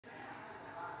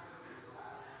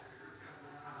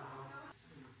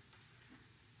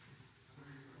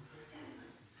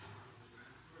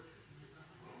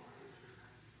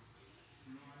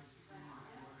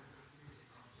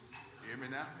me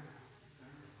now?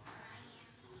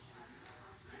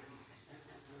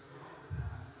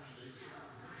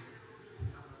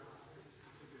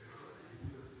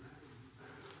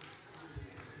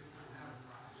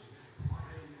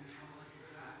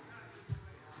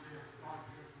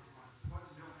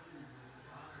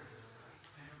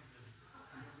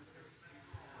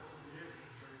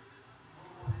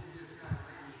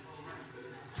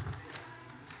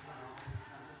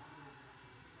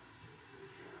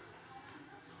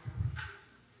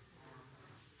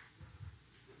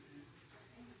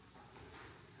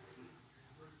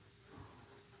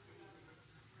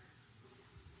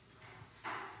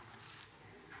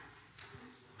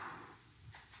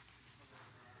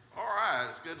 All right,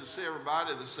 it's good to see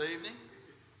everybody this evening.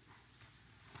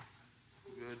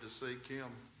 Good to see Kim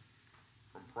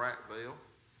from Prattville.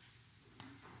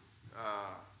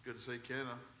 Good to see Kenneth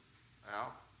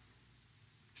out,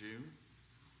 June,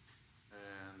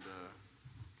 and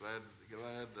glad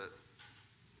that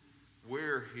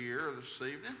we're here this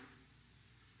evening.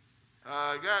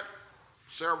 Got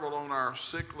several on our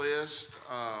sick list.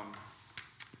 Of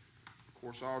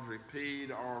course, Audrey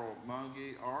Peed, Arnold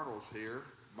Mungie, Arnold's here.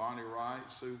 Bonnie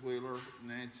Wright, Sue Wheeler,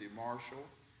 Nancy Marshall,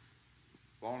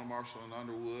 Bonnie Marshall and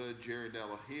Underwood, Jerry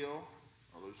Della Hill,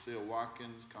 Lucille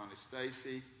Watkins, Connie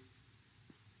Stacy,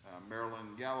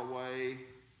 Marilyn Galloway,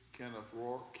 Kenneth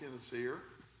Rourke, Kenneth's here,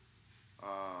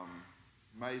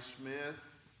 May Smith,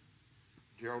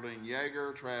 Geraldine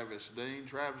Yeager, Travis Dean.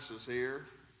 Travis is here.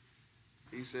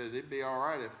 He said it'd be all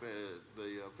right if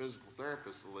the physical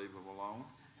therapist will leave him alone.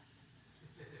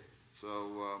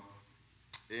 So,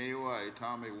 anyway,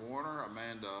 Tommy Warner,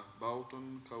 Amanda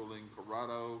Bolton, Colleen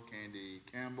Corrado, Candy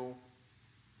Campbell,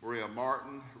 Maria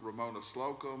Martin, Ramona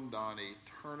Slocum, Donnie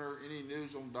Turner. Any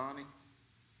news on Donnie?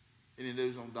 Any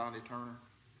news on Donnie Turner?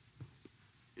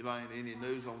 Elaine, any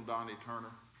news on Donnie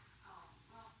Turner?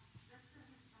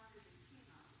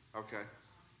 Okay.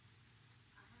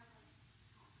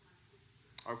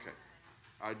 Okay.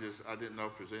 I didn't know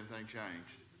if there's anything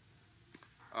changed.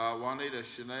 Juanita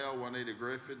Chanel, Juanita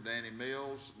Griffin, Danny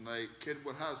Mills, Nate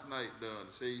Kidwood. How's Nate doing?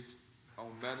 Is he on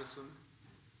medicine?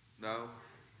 No?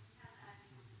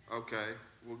 Okay.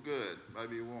 Well, good.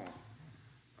 Maybe he won't.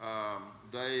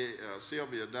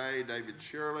 Sylvia Day, David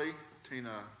Shirley,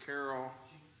 Tina Carroll,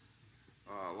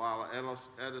 Lila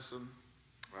Edison,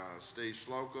 Steve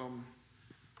Slocum,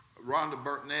 Rhonda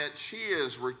Burtnett. She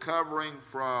is recovering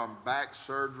from back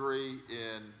surgery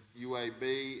in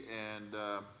UAB, and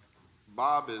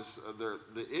Bob is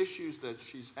the issues that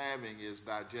she's having is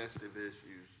digestive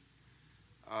issues,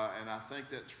 and I think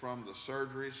that's from the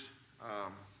surgery.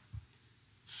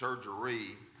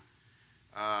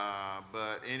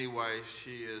 But anyway,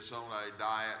 she is on a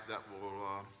diet that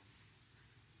will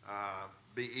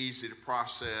be easy to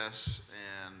process,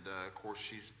 and of course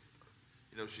she's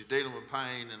dealing with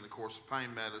pain, and of course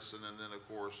pain medicine, and then of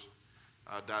course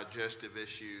digestive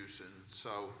issues, and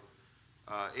so.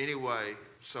 Anyway,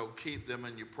 so keep them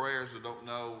in your prayers. I don't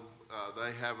know,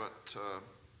 they haven't,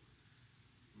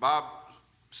 Bob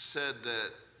said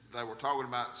that they were talking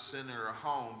about sending her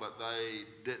home, but they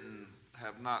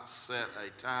have not set a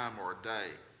time or a day.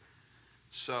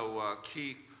 So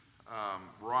keep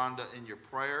Rhonda in your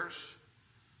prayers.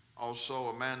 Also,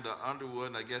 Amanda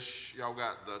Underwood, I guess y'all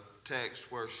got the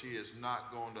text where she is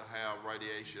not going to have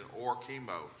radiation or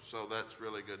chemo, so that's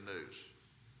really good news.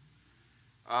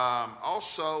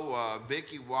 Also,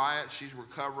 Vicki Wyatt, she's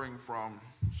recovering from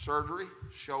surgery,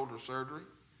 shoulder surgery.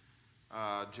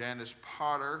 Janice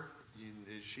Potter,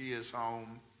 she is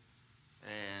home,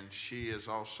 and she is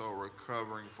also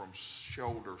recovering from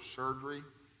shoulder surgery.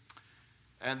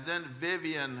 And then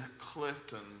Vivian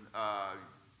Clifton,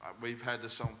 we've had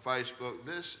this on Facebook.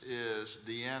 This is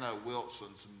Deanna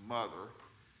Wilson's mother.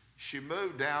 She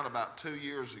moved down about 2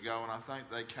 years ago, and I think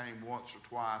they came once or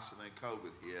twice, and then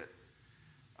COVID hit.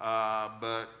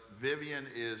 But Vivian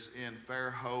is in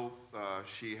Fairhope.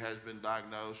 She has been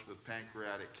diagnosed with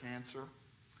pancreatic cancer.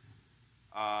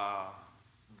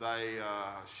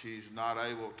 She's not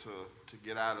able to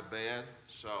get out of bed,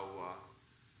 so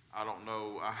I don't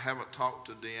know. I haven't talked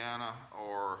to Deanna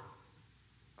or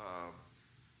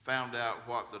found out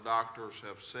what the doctors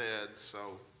have said,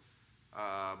 so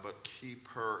but keep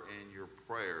her in your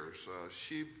prayers.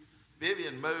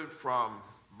 Vivian moved from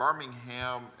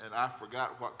Birmingham, and I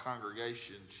forgot what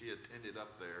congregation she attended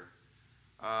up there.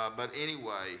 But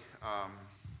anyway,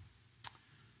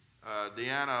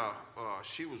 Deanna,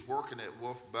 she was working at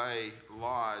Wolf Bay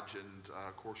Lodge, and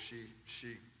of course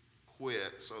she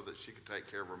quit so that she could take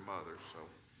care of her mother. So,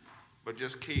 but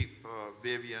just keep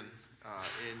Vivian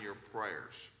in your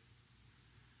prayers.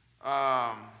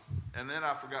 And then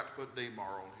I forgot to put DMAR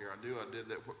on here. I knew I did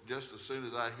that just as soon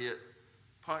as I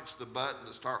punched the button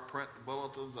to start printing the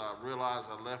bulletins. I realized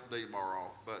I left DMAR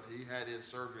off, but he had his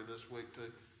surgery this week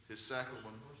too, his second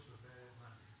one.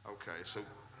 Okay, so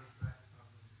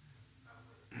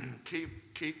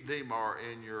keep DMAR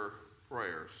in your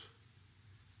prayers.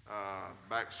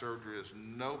 Back surgery is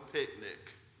no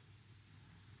picnic.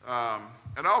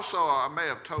 And also, I may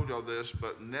have told y'all this,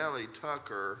 but Nellie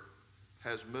Tucker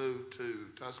has moved to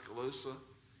Tuscaloosa.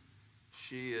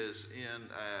 She is in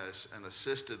an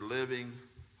assisted living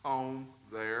home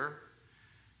there.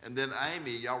 And then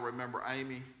Amy, y'all remember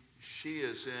Amy? She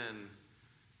is in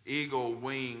Eagle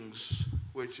Wings,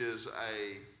 which is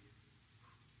a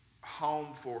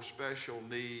home for special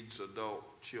needs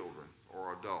adult children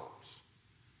or adults.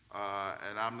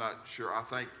 And I'm not sure. I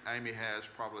think Amy has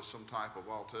probably some type of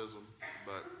autism,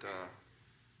 but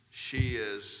she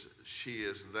is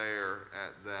there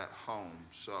at that home.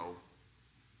 So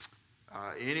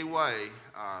anyway,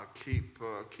 keep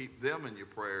them in your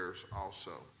prayers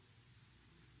also.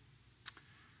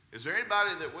 Is there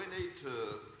anybody that we need to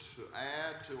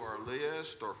add to our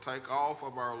list or take off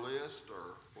of our list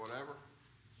or whatever?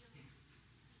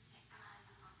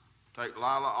 Take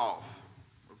Lila off.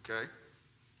 Okay.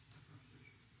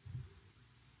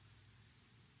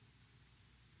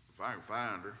 If I can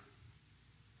find her.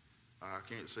 I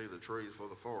can't see the trees for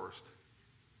the forest.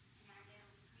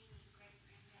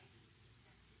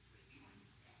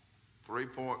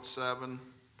 3.7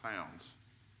 pounds.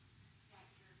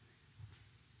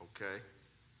 Okay.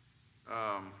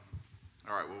 All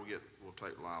right, we'll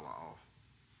take Lila off.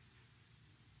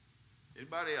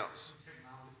 Anybody else?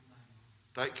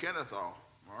 Take Kenneth off.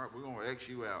 All right, we're going to X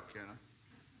you out, Kenneth.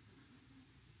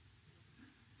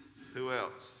 Who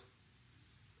else?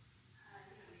 You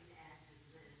don't need to add to the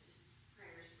list. Just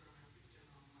prayers for my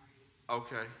sister-in-law, Marty.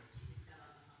 Okay. She just got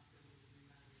out of the hospital with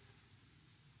pneumonia.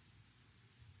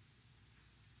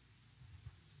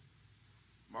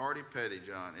 Marty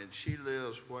Pettyjohn, and she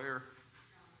lives where?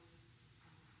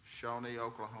 Shawnee,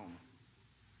 Oklahoma.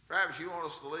 Travis, you want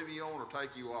us to leave you on or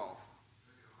take you off?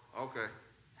 Okay.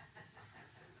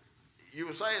 You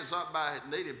were saying something about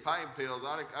needing pain pills.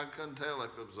 I couldn't tell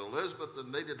if it was Elizabeth that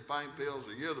needed the pain pills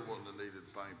or you're the one that needed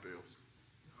the pain pills.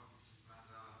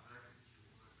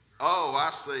 Oh, I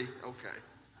see. Okay.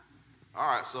 All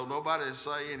right, so nobody will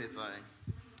say anything.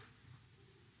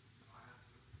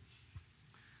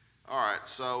 All right,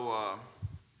 so, all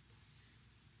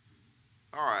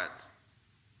right.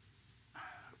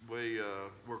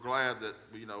 We're glad that,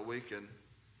 we can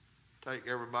take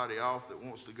everybody off that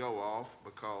wants to go off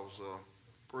because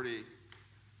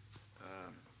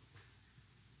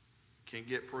can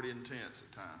get pretty intense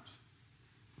at times.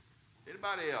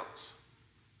 Anybody else?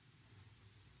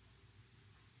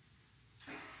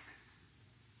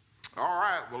 All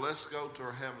right, well, let's go to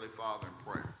our Heavenly Father in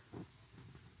prayer.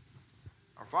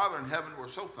 Our Father in heaven, we're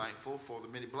so thankful for the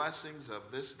many blessings of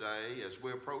this day as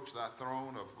we approach thy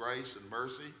throne of grace and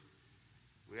mercy.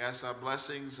 We ask thy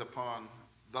blessings upon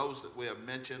those that we have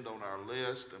mentioned on our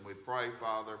list, and we pray,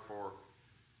 Father, for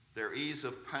their ease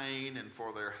of pain and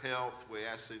for their health. We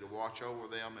ask thee to watch over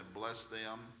them and bless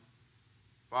them.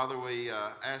 Father, we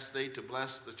ask thee to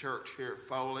bless the church here at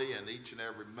Foley and each and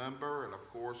every member. And of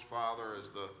course, Father,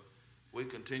 as we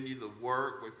continue the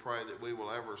work, we pray that we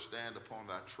will ever stand upon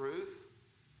thy truth.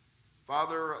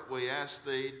 Father, we ask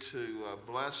thee to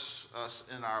bless us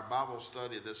in our Bible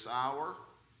study this hour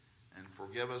and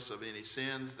forgive us of any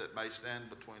sins that may stand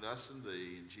between us and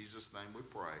thee. In Jesus' name we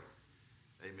pray.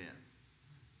 Amen.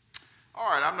 All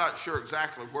right, I'm not sure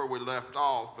exactly where we left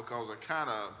off because I kind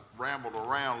of rambled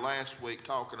around last week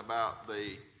talking about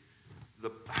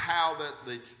how that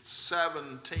the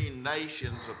 17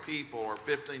 nations of people or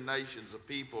 15 nations of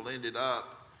people ended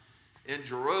up in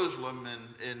Jerusalem,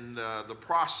 and in the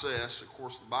process, of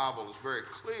course, the Bible is very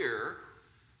clear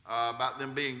about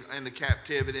them being into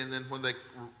captivity. And then when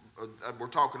we're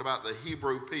talking about the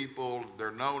Hebrew people,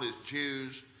 they're known as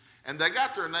Jews, and they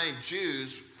got their name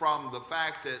Jews from the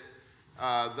fact that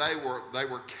they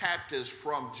were captives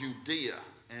from Judea,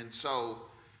 and so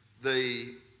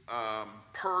the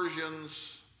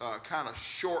Persians kind of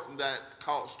shortened that,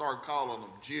 started calling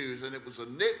them Jews, and it was a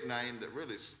nickname that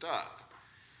really stuck.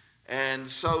 And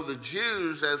so the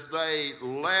Jews, as they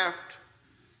left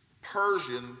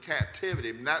Persian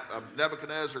captivity,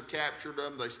 Nebuchadnezzar captured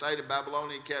them. They stayed in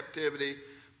Babylonian captivity.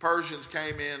 Persians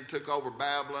came in, took over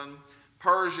Babylon.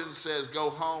 Persians says,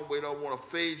 go home. We don't want to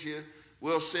feed you.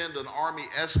 We'll send an army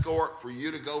escort for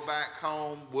you to go back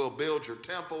home. We'll build your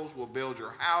temples. We'll build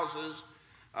your houses.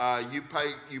 You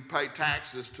pay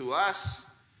taxes to us,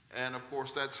 And of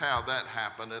course, that's how that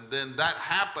happened. And then that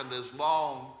happened as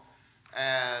long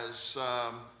as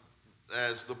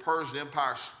the Persian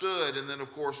Empire stood. And then,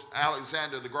 of course,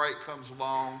 Alexander the Great comes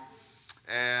along,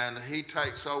 and he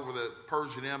takes over the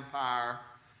Persian Empire,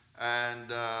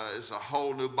 and it's a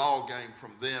whole new ball game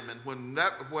from them. And when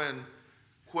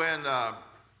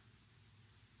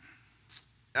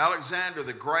Alexander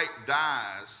the Great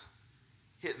dies,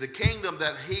 the kingdom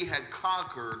that he had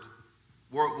conquered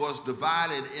was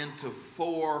divided into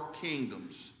 4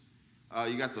 kingdoms.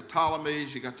 You got the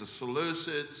Ptolemies, you got the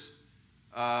Seleucids.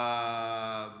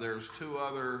 There's 2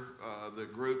 other the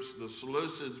groups. The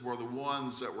Seleucids were the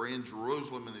ones that were in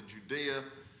Jerusalem and in Judea.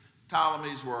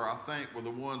 Ptolemies were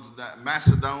the ones that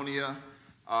Macedonia.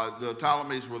 The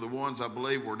Ptolemies were the ones, I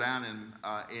believe, were down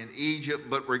in Egypt.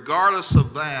 But regardless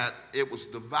of that, it was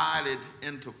divided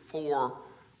into four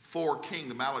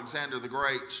kingdoms. Alexander the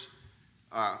Great's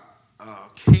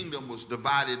kingdom was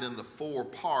divided into 4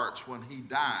 parts when he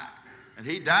died. And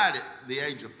he died at the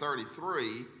age of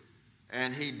 33,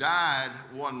 and he died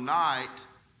one night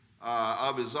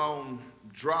of his own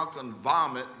drunken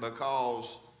vomit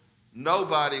because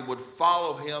nobody would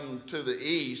follow him to the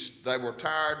east. They were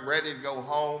tired, ready to go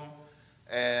home,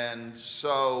 and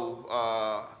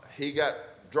so he got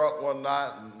drunk one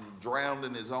night and drowned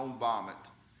in his own vomit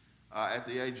at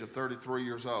the age of 33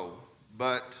 years old.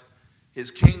 But his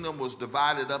kingdom was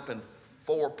divided up in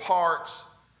 4 parts.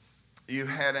 You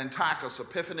had Antiochus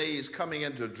Epiphanes coming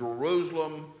into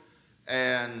Jerusalem,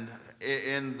 and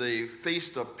in the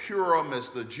Feast of Purim, as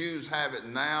the Jews have it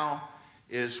now,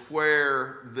 is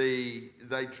where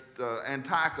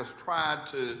Antiochus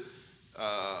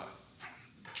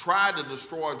tried to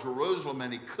destroy Jerusalem,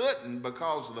 and he couldn't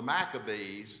because of the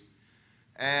Maccabees.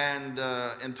 And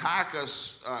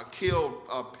Antiochus killed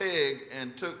a pig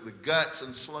and took the guts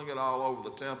and slung it all over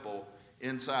the temple,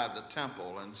 inside the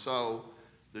temple. And so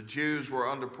the Jews were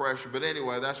under pressure. But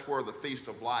anyway, that's where the Feast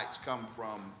of Lights come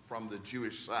from the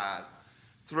Jewish side.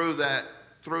 Through that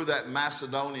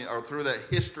Macedonian, or through that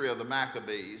history of the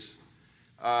Maccabees.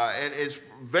 And it's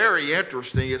very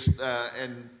interesting.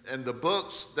 And the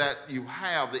books that you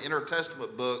have, the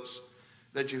intertestament books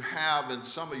that you have in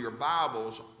some of your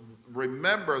Bibles,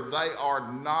 remember, they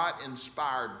are not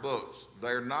inspired books.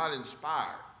 They're not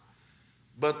inspired.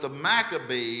 But the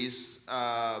Maccabees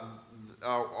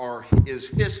is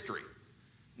history.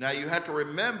 Now, you have to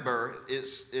remember,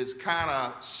 it's kind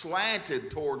of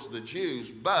slanted towards the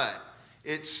Jews, but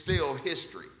it's still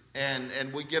history.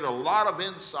 And we get a lot of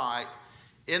insight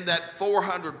in that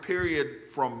 400 period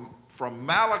from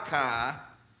Malachi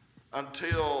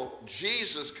until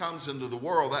Jesus comes into the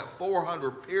world. That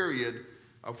 400 period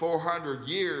of 400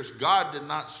 years, God did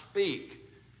not speak.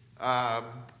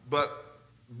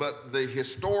 But the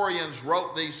historians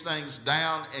wrote these things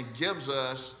down and gives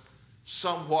us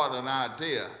somewhat an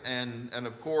idea. And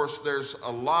of course, there's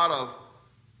a lot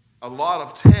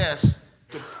of tests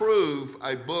to prove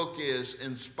a book is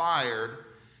inspired.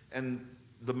 And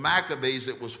the Maccabees,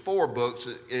 it was 4 books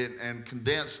and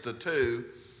condensed to 2.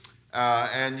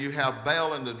 And you have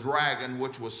Bel and the Dragon,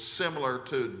 which was similar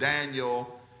to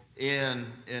Daniel in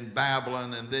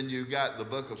Babylon. And then you got the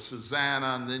book of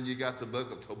Susanna, and then you got the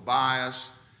book of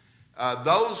Tobias.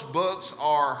 Those books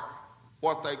are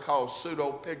what they call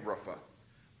pseudepigrapha,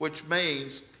 which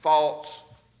means false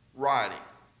writing.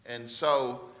 And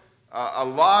so a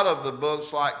lot of the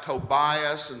books like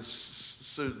Tobias and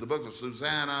the book of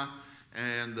Susanna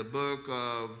and the book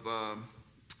of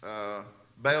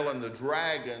Bel and the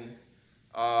Dragon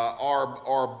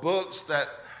are books that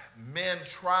men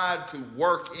tried to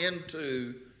work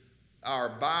into our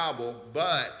Bible,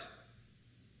 but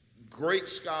Greek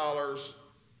scholars,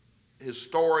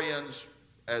 historians,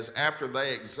 as after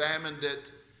they examined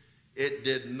it, it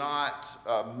did not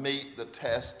meet the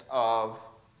test of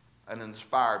an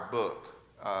inspired book.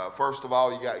 First of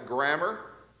all, you got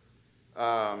grammar.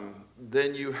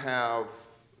 Then you have,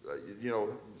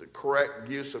 the correct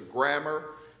use of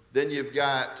grammar. Then you've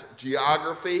got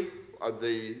geography,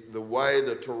 the way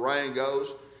the terrain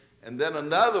goes. And then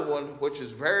another one, which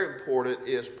is very important,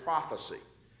 is prophecy.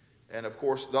 And of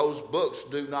course, those books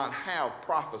do not have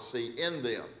prophecy in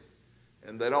them.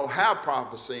 And they don't have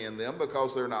prophecy in them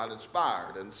because they're not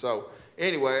inspired. And so,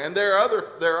 anyway, and there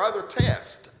are other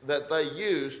tests that they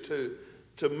use to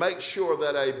make sure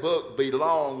that a book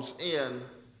belongs in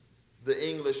the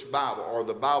English Bible, or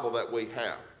the Bible that we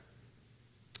have.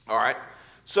 All right?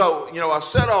 So, I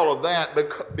said all of that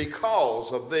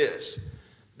because of this,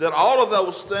 that all of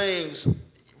those things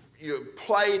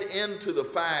played into the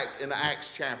fact in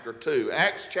Acts chapter 2.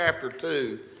 Acts chapter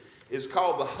 2 is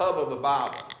called the hub of the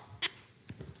Bible.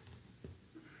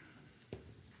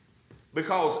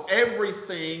 because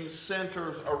everything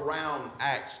centers around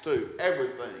Acts 2.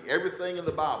 Everything in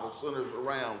the Bible centers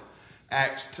around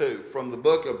Acts 2. From the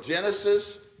book of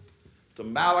Genesis to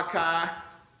Malachi,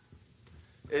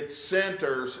 it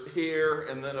centers here.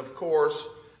 And then, of course,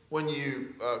 when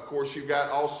you got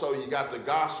the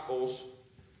Gospels.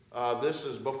 This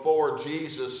is before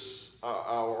Jesus,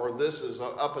 or this is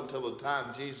up until the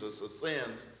time Jesus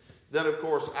ascends. Then, of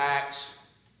course, Acts.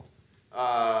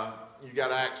 You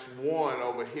got Acts 1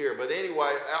 over here. But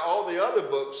anyway, all the other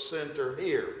books center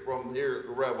here, from here to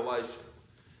Revelation.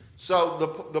 So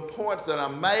the point that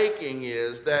I'm making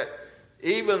is that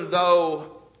even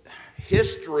though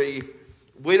history,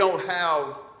 we don't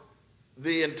have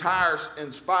the entire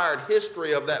inspired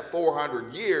history of that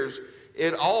 400 years,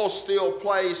 it all still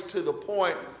plays to the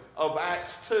point of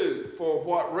Acts 2. For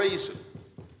what reason?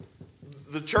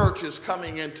 The church is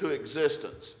coming into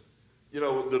existence.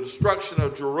 The destruction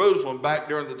of Jerusalem back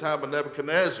during the time of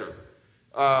Nebuchadnezzar,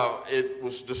 it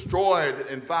was destroyed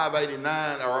in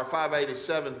 589 or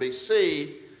 587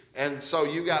 BC, and so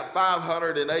you got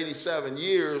 587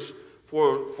 years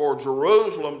for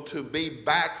Jerusalem to be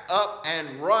back up and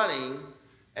running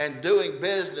and doing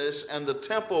business, and the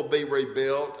temple be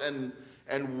rebuilt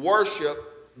and worship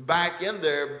back in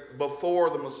there before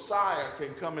the Messiah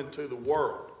can come into the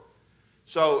world.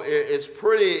 So it's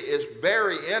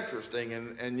very interesting.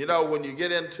 And when you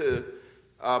get into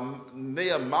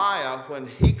Nehemiah, when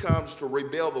he comes to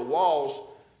rebuild the walls,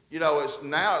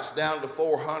 it's down to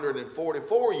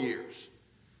 444 years.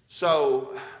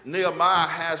 So Nehemiah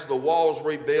has the walls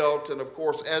rebuilt, and of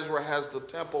course Ezra has the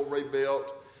temple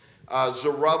rebuilt.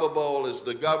 Zerubbabel is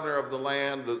the governor of the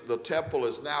land. The temple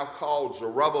is now called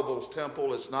Zerubbabel's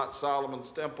temple. It's not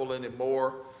Solomon's temple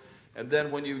anymore. And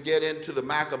then when you get into the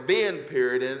Maccabean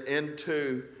period,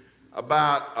 into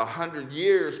about 100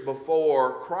 years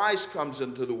before Christ comes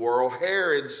into the world,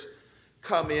 Herods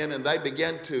come in and they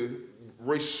begin to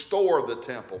restore the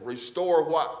temple, restore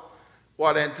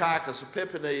what Antiochus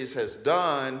Epiphanes has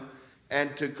done,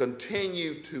 and to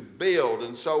continue to build.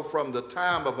 And so from the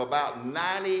time of about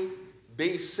 90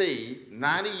 BC,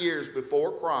 90 years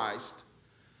before Christ,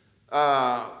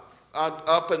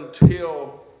 up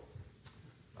until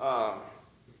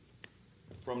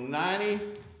from 90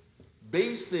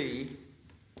 BC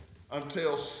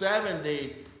until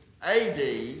 70 AD,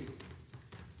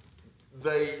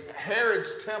 the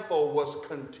Herod's temple was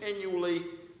continually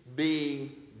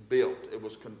being built. It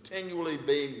was continually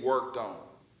being worked on.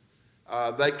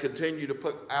 They continued to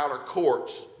put outer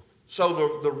courts.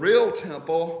 So the real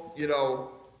temple,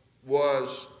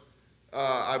 was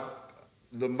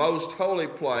the most holy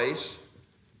place.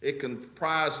 It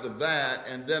comprised of that,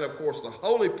 and then, of course, the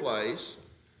holy place,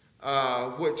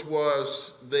 which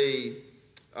was the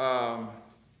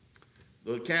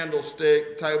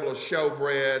candlestick, table of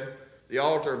showbread, the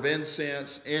altar of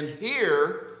incense. In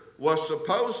here was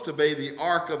supposed to be the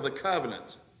Ark of the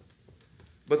Covenant.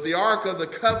 But the Ark of the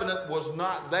Covenant was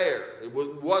not there. It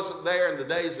wasn't there in the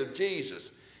days of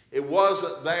Jesus. It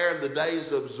wasn't there in the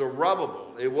days of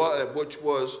Zerubbabel, which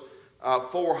was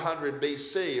 400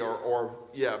 BC,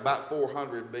 about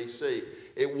 400 BC.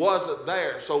 It wasn't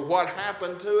there. So what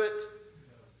happened to it?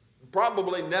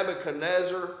 Probably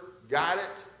Nebuchadnezzar got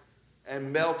it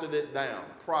and melted it down,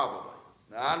 probably.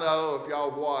 Now, I know if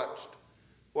y'all watched,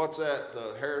 what's that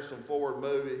Harrison Ford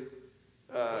movie?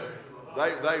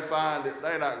 They find it.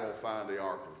 They're not going to find the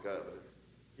Ark of the Covenant.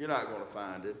 You're not going to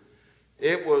find it.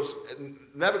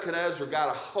 Nebuchadnezzar got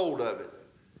a hold of it.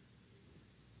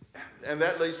 And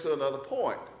that leads to another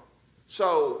point.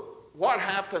 So what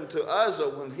happened to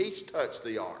Uzzah when he touched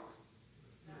the ark?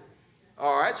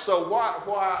 All right, so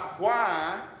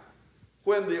why,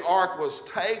 when the ark was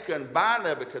taken by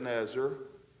Nebuchadnezzar,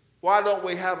 why don't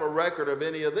we have a record of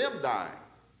any of them dying?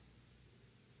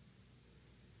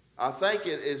 I think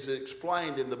it is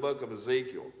explained in the book of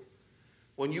Ezekiel.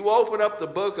 When you open up the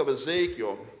book of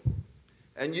Ezekiel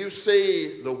and you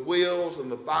see the wheels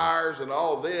and the fires and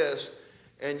all this,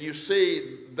 and you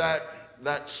see that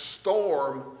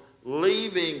storm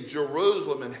leaving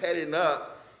Jerusalem and heading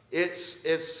up, it's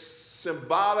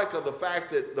symbolic of the fact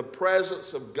that the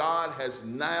presence of God has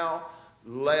now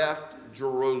left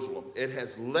Jerusalem. It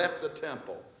has left the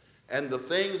temple. And the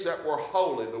things that were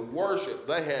holy, the worship,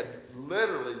 they had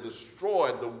literally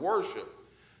destroyed the worship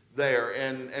there.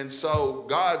 And so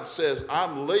God says,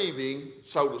 I'm leaving,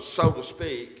 so to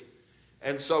speak.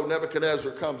 And so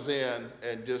Nebuchadnezzar comes in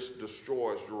and just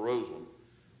destroys Jerusalem.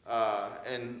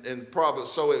 And probably,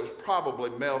 so it was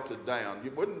probably melted down. You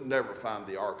wouldn't never find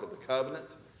the Ark of the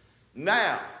Covenant.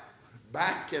 Now,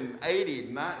 back in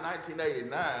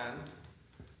 1989,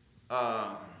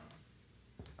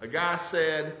 A guy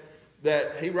said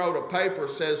that he wrote a paper,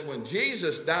 says when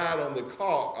Jesus died on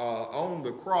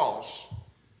the cross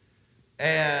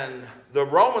and the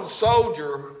Roman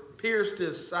soldier pierced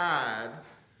his side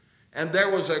and there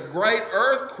was a great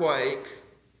earthquake,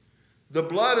 the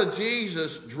blood of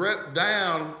Jesus dripped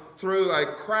down through a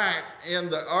crack in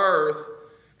the earth,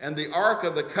 and the Ark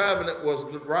of the Covenant was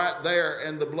right there,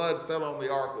 and the blood fell on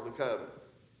the Ark of the Covenant.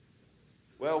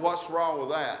 Well, what's wrong with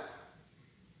that?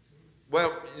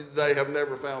 Well, they have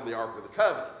never found the Ark of the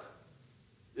Covenant.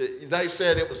 They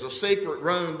said it was a secret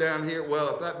room down here. Well,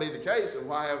 if that be the case, then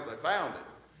why haven't they found it?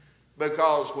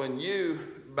 Because when you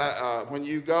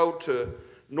go to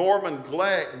Norman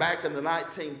Gleck back in the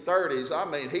 1930s, I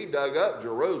mean, he dug up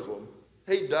Jerusalem.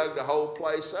 He dug the whole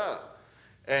place up.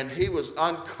 And he was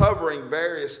uncovering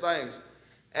various things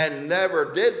and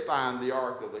never did find the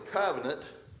Ark of the Covenant.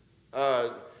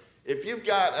 If you've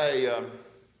got a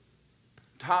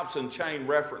Thompson Chain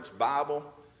Reference Bible,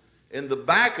 in the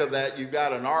back of that you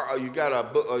got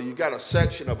a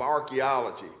section of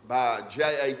archaeology by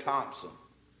J.A. Thompson.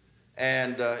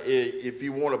 And if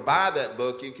you want to buy that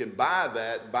book, you can buy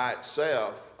that by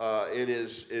itself. It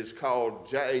is called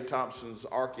J.A. Thompson's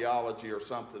Archaeology or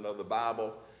something of the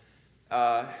Bible.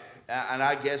 And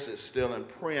I guess it's still in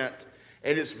print.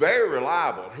 And it's very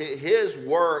reliable. His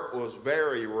work was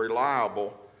very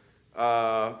reliable,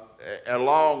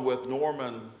 along with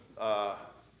Norman,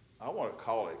 I want to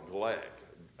call it Gleck.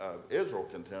 Israel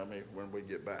can tell me when we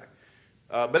get back.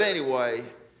 But anyway,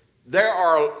 there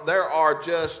are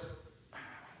just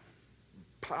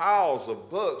piles of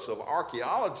books of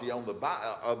archaeology of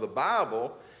the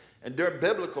Bible and during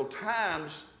biblical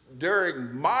times,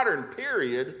 during modern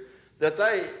period, that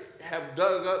they have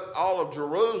dug up all of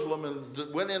Jerusalem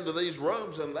and went into these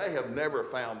rooms, and they have never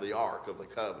found the Ark of the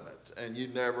Covenant, and you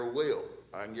never will.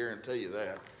 I can guarantee you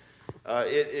that.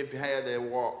 If you had, they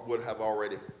would have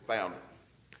already found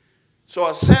it. So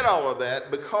I said all of that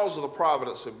because of the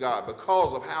providence of God,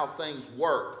 because of how things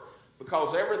work,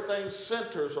 because everything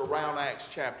centers around Acts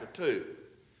chapter 2.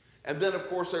 And then, of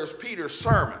course, there's Peter's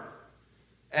sermon.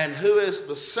 And who is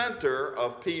the center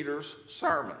of Peter's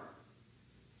sermon?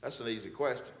 That's an easy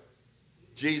question.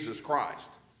 Jesus Christ.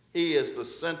 He is the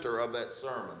center of that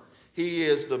sermon. He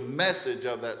is the message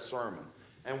of that sermon.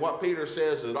 And what Peter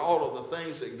says is that all of the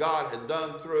things that God had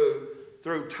done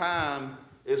through time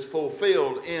is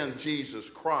fulfilled in Jesus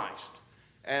Christ.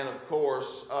 And, of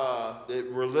course,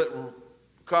 it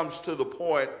comes to the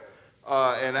point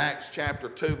in Acts chapter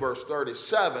 2, verse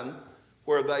 37,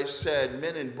 where they said,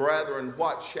 "Men and brethren,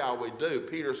 what shall we do?"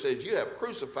 Peter says, "You have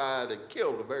crucified and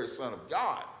killed the very Son of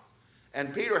God."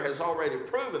 And Peter has already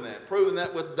proven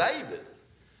that with David.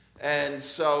 And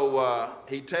so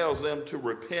he tells them to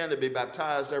repent and be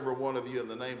baptized, every one of you, in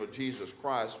the name of Jesus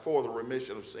Christ for the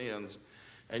remission of sins,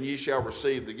 and ye shall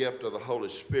receive the gift of the Holy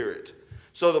Spirit.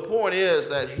 So the point is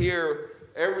that here,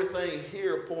 everything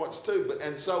here points to,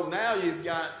 and so now you've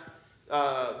got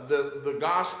the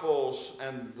Gospels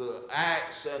and the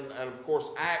Acts, and of course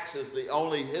Acts is the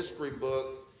only history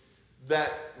book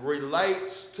that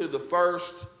relates to the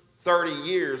first 30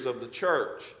 years of the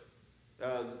church.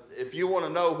 If you want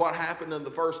to know what happened in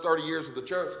the first 30 years of the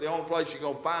church, the only place you're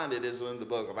going to find it is in the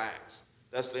book of Acts.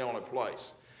 That's the only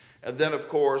place. And then, of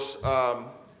course,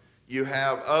 you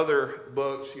have other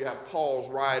books. You have Paul's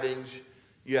writings.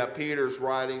 You have Peter's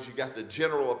writings. You got the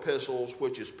general epistles,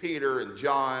 which is Peter and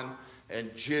John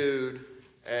and Jude.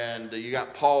 And you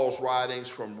got Paul's writings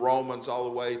from Romans all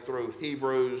the way through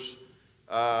Hebrews.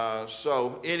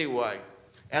 So anyway,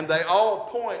 and they all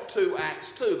point to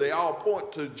Acts 2. They all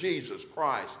point to Jesus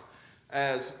Christ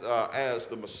as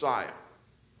the Messiah.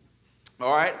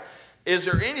 All right? Is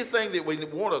there anything that we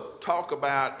want to talk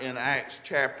about in Acts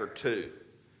chapter 2?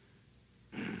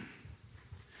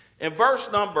 In verse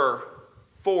number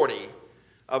 40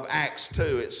 of Acts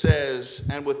 2, it says,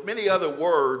 "And with many other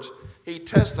words he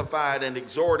testified and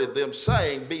exhorted them,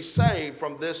 saying, Be saved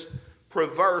from this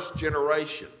perverse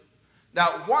generation."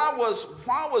 Now, why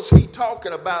was he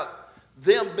talking about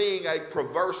them being a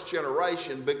perverse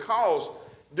generation? Because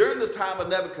during the time of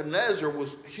Nebuchadnezzar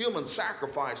was human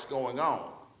sacrifice going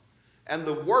on. And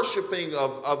the worshiping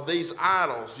of these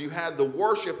idols. You had the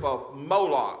worship of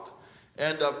Moloch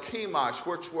and of Chemosh,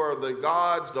 which were the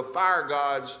gods, the fire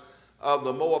gods of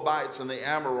the Moabites and the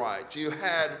Amorites. You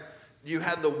had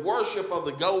the worship of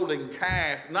the golden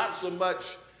calf, not so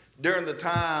much during the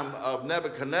time of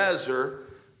Nebuchadnezzar,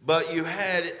 but you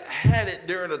had it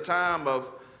during the time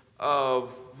of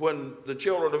when the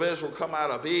children of Israel come out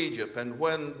of Egypt, and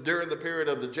during the period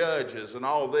of the judges and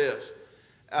all this.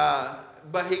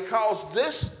 But he calls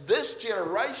this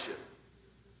generation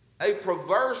A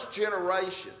perverse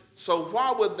generation. So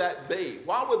why would that be?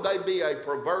 Why would they be a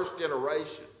perverse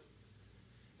generation?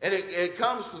 And it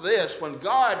comes to this. When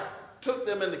God took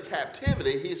them into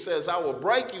captivity, he says, I will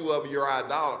break you of your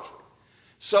idolatry.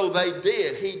 So they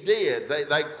did. He did.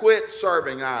 They quit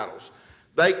serving idols.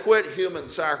 They quit human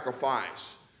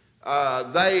sacrifice.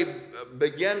 They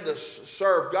began to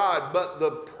serve God. But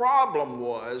the problem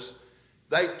was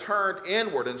they turned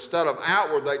inward. Instead of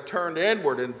outward, they turned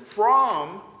inward. And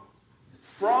from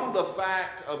the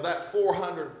fact of that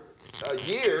 400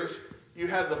 years, you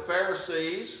had the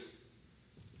Pharisees,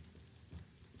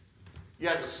 you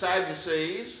had the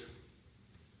Sadducees,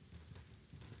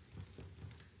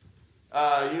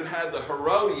 you had the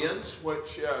Herodians,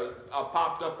 which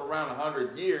popped up around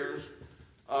 100 years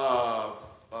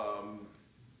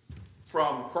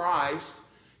from Christ.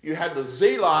 You had the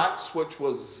Zealots, which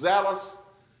was zealous.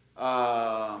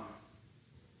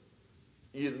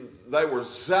 They were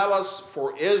zealous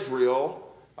for Israel.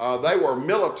 They were a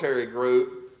military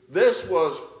group. This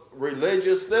was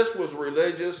religious. This was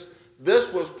religious.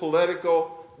 This was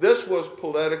political. This was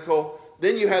political.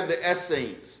 Then you had the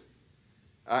Essenes.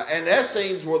 And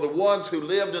Essenes were the ones who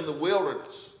lived in the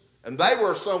wilderness. And they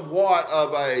were somewhat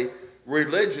of a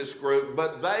religious group,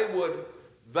 but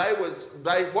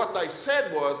what they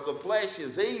said was the flesh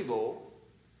is evil,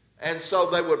 and so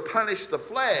they would punish the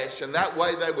flesh, and that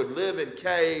way they would live in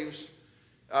caves.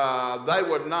 They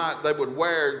would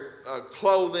wear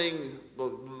clothing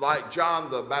like John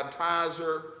the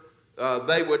Baptizer.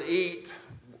 They would eat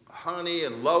honey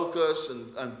and locusts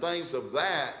and things of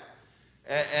that.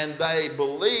 And they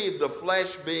believed the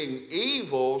flesh being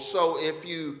evil, so if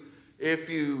you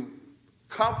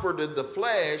comforted the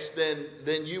flesh,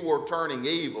 then you were turning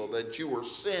evil, that you were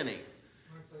sinning.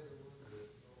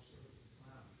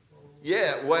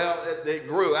 Yeah, well, it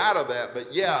grew out of that.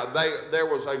 But yeah, there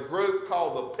was a group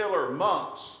called the Pillar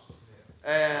Monks.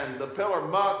 And the Pillar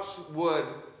Monks would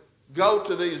go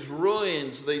to these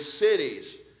ruins, these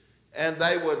cities, and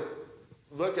they would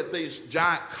look at these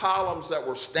giant columns that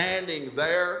were standing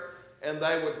there, and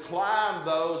they would climb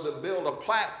those and build a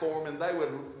platform, and they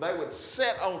would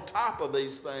sit on top of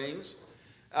these things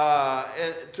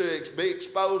to be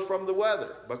exposed from the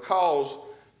weather, because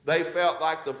they felt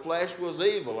like the flesh was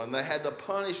evil and they had to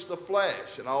punish the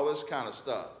flesh and all this kind of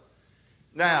stuff.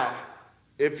 Now,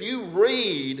 if you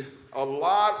read a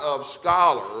lot of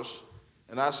scholars,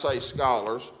 and I say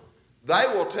scholars, they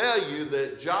will tell you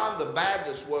that John the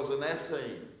Baptist was an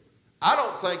Essene. I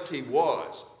don't think he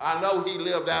was. I know he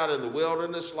lived out in the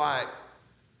wilderness like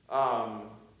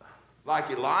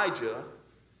Elijah,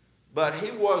 but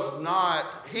he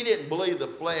didn't believe the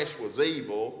flesh was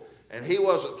evil, and he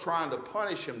wasn't trying to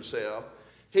punish himself.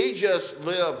 He just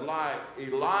lived like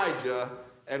Elijah,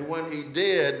 and when he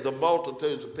did, the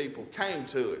multitudes of people came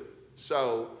to it.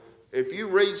 So if you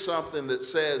read something that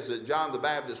says that John the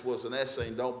Baptist was an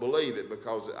Essene, don't believe it,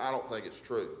 because I don't think it's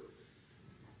true.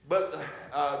 But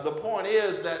the point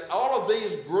is that all of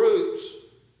these groups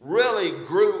really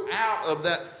grew out of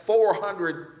that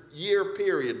 400-year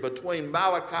period between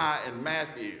Malachi and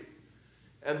Matthew.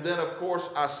 And then, of course,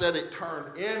 I said it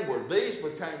turned inward. These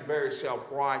became very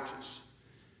self-righteous.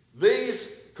 These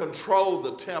controlled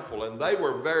the temple, and they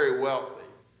were very wealthy.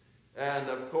 And,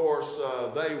 of course,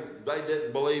 they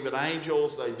didn't believe in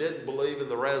angels. They didn't believe in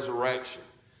the resurrection.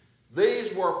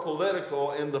 These were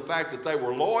political in the fact that they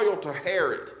were loyal to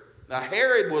Herod. Now,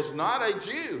 Herod was not a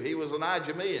Jew. He was an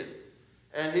Idumean.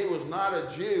 And he was not a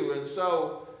Jew. And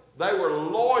so they were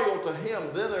loyal to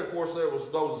him. Then, of course, there was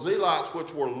those zealots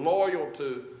which were loyal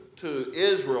to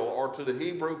Israel, or to the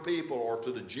Hebrew people, or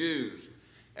to the Jews.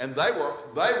 And they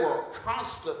were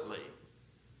constantly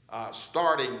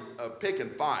picking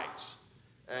fights.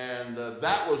 And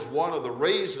that was one of the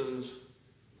reasons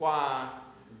why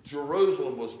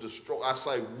Jerusalem was destroyed. I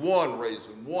say one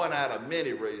reason, one out of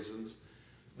many reasons.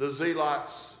 The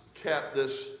Zealots kept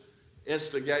this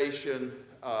instigation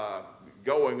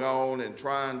going on and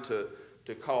trying to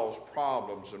cause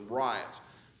problems and riots.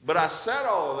 But I said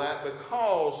all of that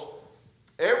because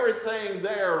everything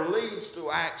there leads to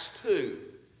Acts 2.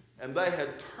 And they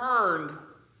had turned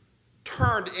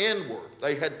inward.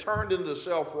 They had turned into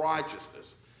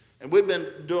self-righteousness. And we've been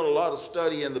doing a lot of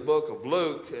study in the book of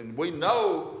Luke, and we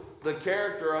know the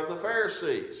character of the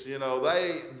Pharisees. You know,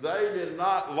 they did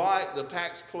not like the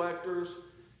tax collectors,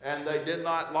 and they did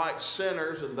not like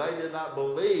sinners, and they did not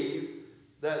believe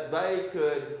that they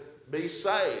could be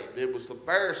saved. It was the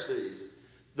Pharisees.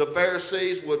 The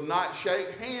Pharisees would not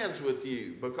shake hands with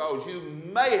you because you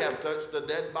may have touched a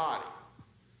dead body.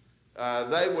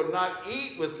 They would not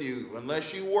eat with you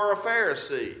unless you were a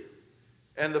Pharisee.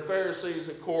 And the Pharisees,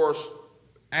 of course,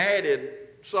 added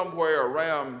somewhere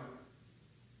around,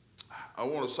 I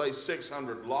want to say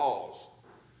 600 laws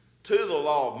to the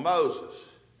law of Moses.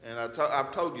 And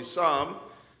I've told you some.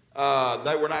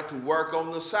 They were not to work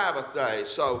on the Sabbath day.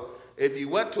 So if you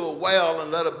went to a well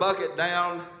and let a bucket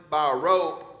down by a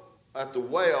rope at the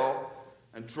well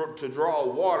and to draw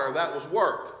water, that was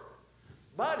work.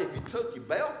 But if you took your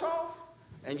belt off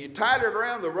and you tied it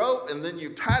around the rope and then you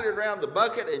tied it around the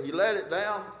bucket and you let it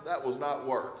down, that was not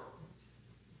work.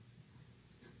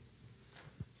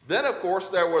 Then, of course,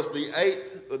 there was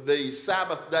the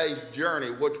Sabbath day's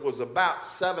journey, which was about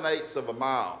 7/8 of a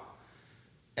mile.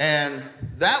 And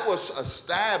that was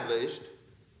established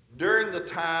during the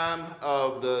time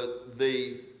of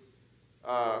the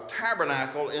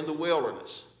tabernacle in the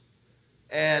wilderness.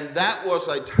 And that was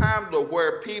a time to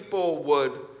where people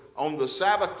would, on the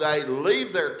Sabbath day,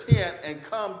 leave their tent and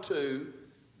come to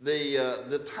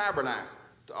the tabernacle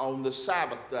on the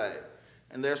Sabbath day.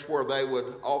 And that's where they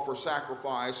would offer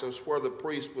sacrifice. That's where the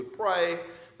priest would pray.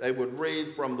 They would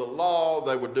read from the law.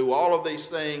 They would do all of these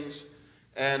things.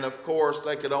 And, of course,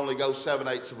 they could only go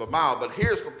 7/8 of a mile. But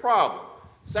here's the problem.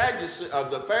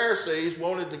 The Pharisees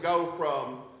wanted to go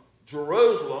from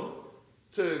Jerusalem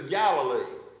to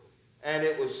Galilee. And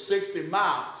it was 60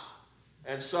 miles.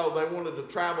 And so they wanted to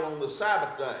travel on the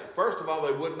Sabbath day. First of all,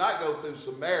 they would not go through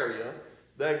Samaria.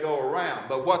 They'd go around.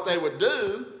 But what they would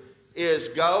do is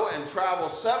go and travel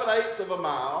 7/8 of a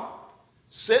mile,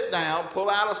 sit down, pull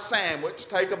out a sandwich,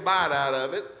 take a bite out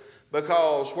of it,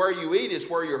 because where you eat is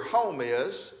where your home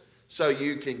is, so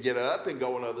you can get up and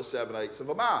go another 7/8 of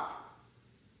a mile.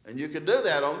 And you could do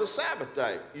that on the Sabbath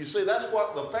day. You see, that's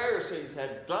what the Pharisees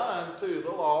had done to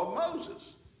the law of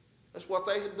Moses. That's what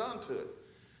they had done to it.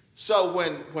 So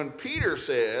when Peter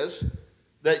says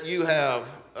that you have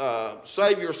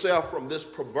saved yourself from this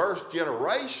perverse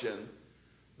generation,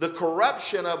 the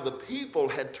corruption of the people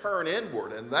had turned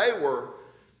inward, and they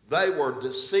were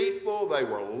deceitful, they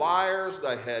were liars,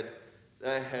 they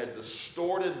had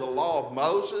distorted the law of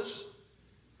Moses.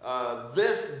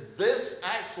 This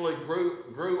actually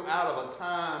grew out of a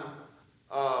time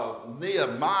of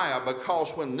Nehemiah,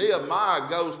 because when Nehemiah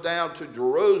goes down to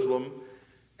Jerusalem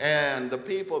and the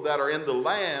people that are in the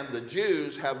land, the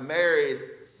Jews, have married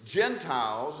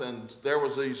Gentiles, and there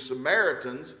was these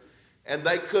Samaritans, and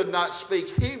they could not speak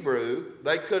Hebrew,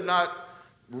 they could not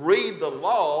read the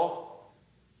law.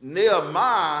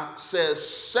 Nehemiah says,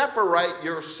 separate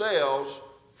yourselves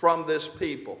from this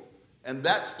people. And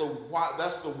that's the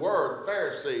word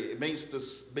Pharisee. It means to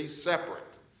be separate.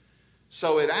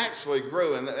 So it actually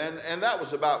grew, and that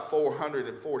was about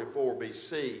 444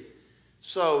 BC.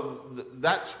 So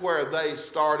that's where they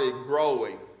started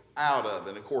growing out of.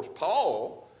 And of course,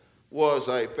 Paul was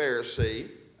a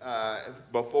Pharisee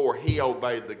before he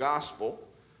obeyed the gospel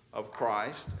of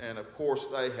Christ. And of course,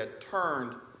 they had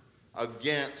turned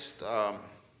against, of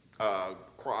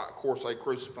course, they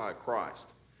crucified Christ.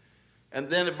 And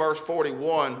then in verse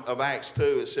 41 of Acts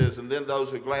 2, it says, and then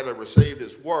those who gladly received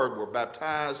his word were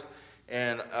baptized,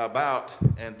 and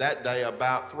that day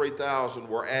about 3,000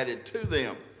 were added to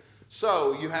them.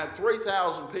 So you had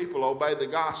 3,000 people obey the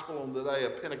gospel on the day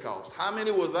of Pentecost. How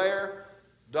many were there?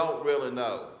 Don't really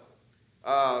know.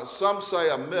 Some say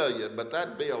 1 million, but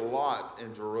that'd be a lot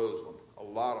in Jerusalem, a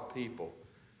lot of people.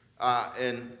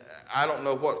 And I don't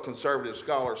know what conservative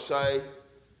scholars say,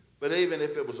 but even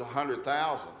if it was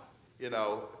 100,000,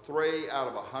 3 out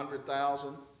of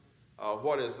 100,000,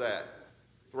 what is that?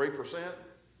 3%?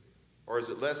 Or is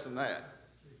it less than that?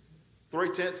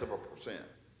 0.3%.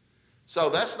 So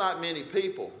that's not many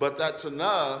people, but that's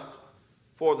enough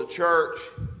for the church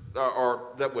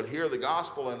or that would hear the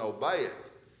gospel and obey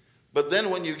it. But then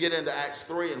when you get into Acts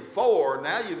 3 and 4,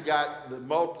 now you've got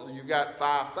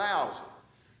 5,000.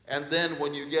 And then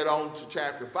when you get on to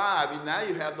chapter 5, now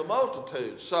you have the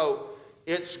multitude. So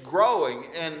it's growing.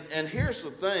 And here's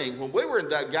the thing. When we were in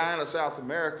Guyana, South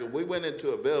America, we went into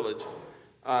a village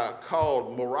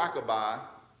called Morakabai.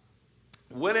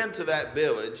 Went into that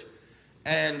village,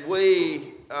 and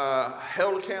we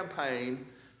held a campaign.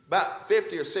 About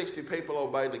 50 or 60 people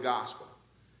obeyed the gospel.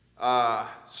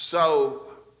 So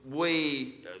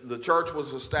the church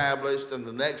was established, and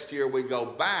the next year we go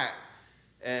back.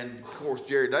 And, of course,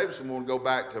 Jerry Davidson wanted to go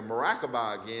back to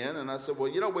Morakabai again. And I said,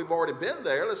 well, we've already been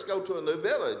there. Let's go to a new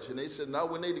village. And he said, no,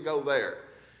 we need to go there.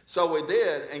 So we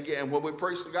did. And when we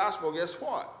preached the gospel, guess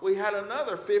what? We had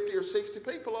another 50 or 60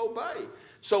 people obey.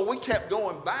 So we kept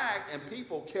going back, and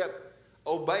people kept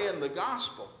obeying the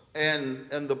gospel. And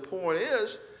the point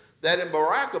is that in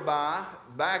Morakabai,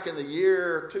 back in the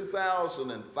year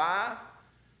 2005,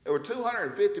 there were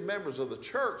 250 members of the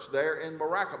church there in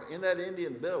Morakabai, in that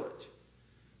Indian village.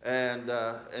 And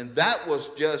that was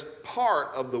just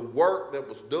part of the work that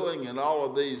was doing in all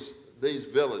of these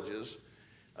villages,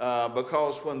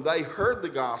 because when they heard the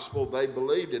gospel, they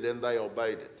believed it and they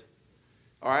obeyed it.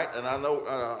 All right, and I know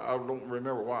I don't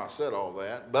remember why I said all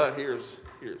that, but here's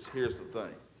the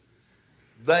thing.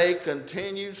 They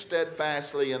continued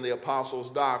steadfastly in the apostles'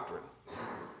 doctrine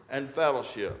and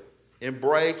fellowship, in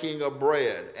breaking of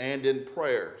bread and in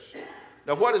prayers.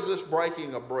 Now, what is this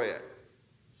breaking of bread?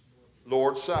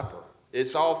 Lord's Supper.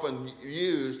 It's often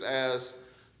used as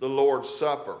the Lord's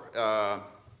Supper.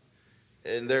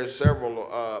 And there's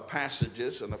several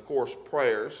passages, and of course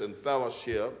prayers and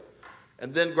fellowship.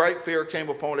 And then great fear came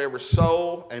upon every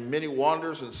soul, and many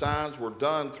wonders and signs were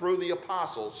done through the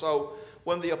apostles. So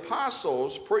when the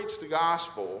apostles preached the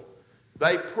gospel,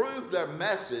 they proved their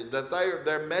message, that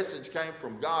their message came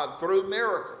from God through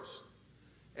miracles.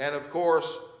 And of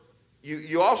course,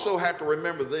 you also have to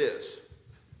remember this.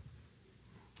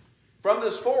 From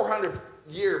this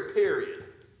 400-year period,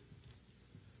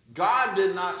 God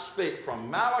did not speak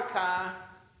from Malachi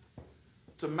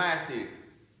to Matthew.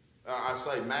 I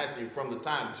say Matthew from the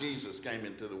time Jesus came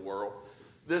into the world.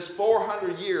 This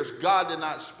 400 years, God did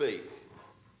not speak.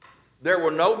 There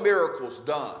were no miracles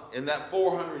done in that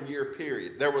 400-year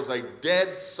period. There was a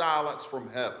dead silence from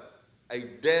heaven, a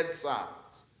dead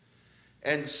silence.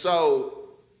 And so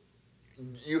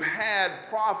you had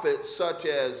prophets such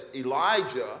as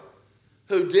Elijah,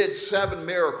 who did 7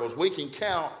 miracles. We can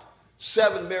count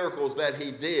 7 miracles that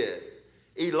he did.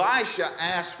 Elisha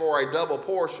asked for a double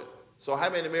portion. So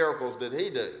how many miracles did he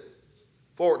do?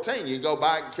 14. You go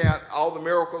back and count all the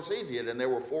miracles he did, and there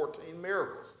were 14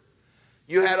 miracles.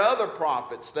 You had other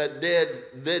prophets that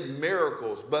did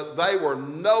miracles, but they were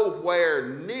nowhere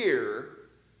near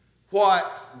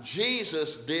what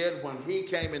Jesus did when he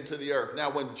came into the earth. Now,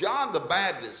 when John the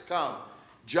Baptist comes,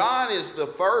 John is the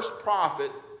first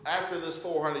prophet after this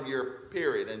 400-year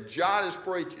period, and John is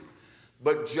preaching.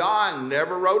 But John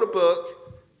never wrote a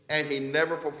book, and he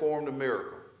never performed a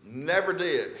miracle. Never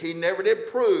did. He never did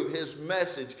prove his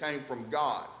message came from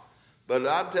God. But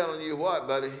I'm telling you what,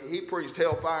 buddy, he preached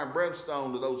hellfire and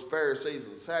brimstone to those Pharisees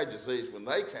and Sadducees when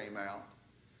they came out.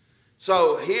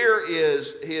 So here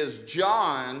is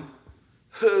John,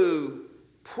 who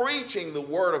preaching the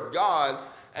word of God,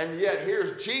 and yet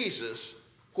here's Jesus.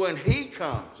 When he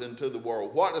comes into the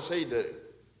world, what does he do?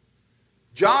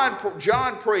 John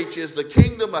preaches the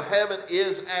kingdom of heaven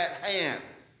is at hand.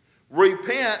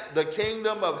 Repent, the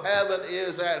kingdom of heaven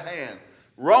is at hand.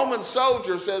 Roman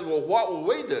soldier says, well, what will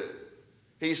we do?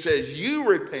 He says, you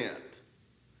repent,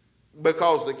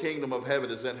 because the kingdom of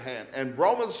heaven is at hand. And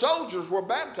Roman soldiers were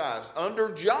baptized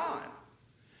under John.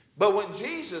 But when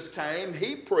Jesus came,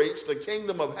 he preached the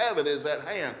kingdom of heaven is at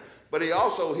hand. But he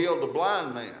also healed a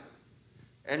blind man.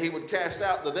 And he would cast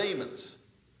out the demons.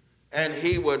 And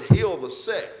he would heal the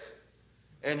sick.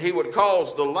 And he would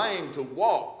cause the lame to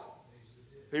walk.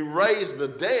 He raised the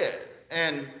dead.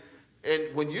 And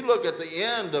when you look at the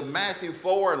end of Matthew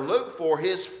 4 and Luke 4,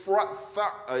 his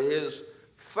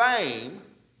fame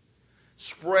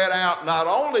spread out not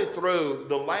only through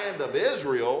the land of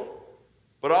Israel,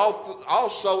 but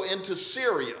also into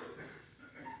Syria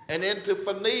and into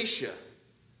Phoenicia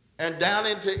and down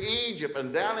into Egypt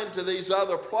and down into these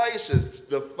other places.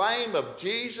 The fame of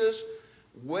Jesus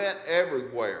went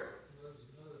everywhere. There's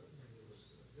another thing that was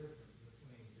different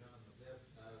between John the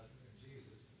Baptizer and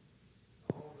Jesus.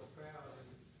 All the crowd in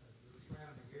the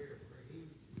surrounding area where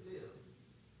he lived,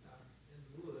 out in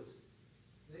the woods,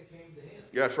 they came to him.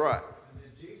 That's right. And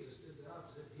then Jesus did the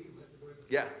opposite. He went to where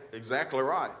the Yeah, exactly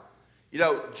right. You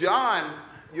know, John,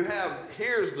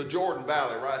 here's the Jordan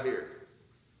Valley right here.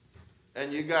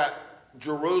 And you got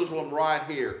Jerusalem right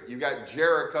here. You got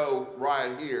Jericho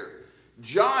right here.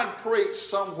 John preached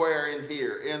somewhere in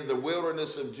here, in the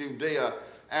wilderness of Judea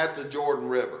at the Jordan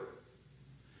River.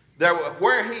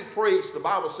 Where he preached, the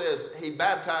Bible says he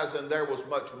baptized and there was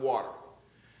much water.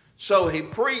 So he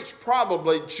preached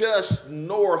probably just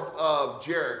north of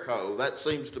Jericho. That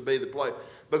seems to be the place.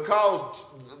 Because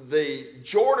the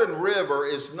Jordan River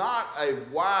is not a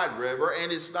wide river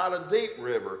and it's not a deep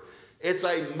river. It's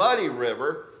a muddy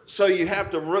river, so you have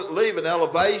to leave an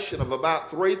elevation of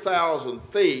about 3,000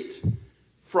 feet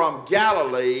from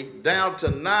Galilee down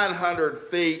to 900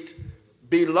 feet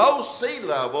below sea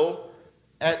level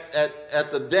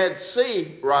at the Dead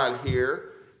Sea right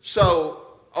here.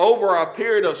 So over a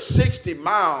period of 60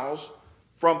 miles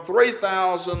from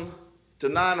 3,000 to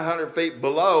 900 feet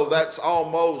below, that's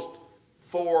almost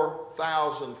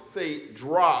 4,000 feet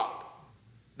drop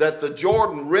that the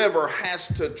Jordan River has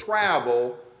to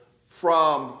travel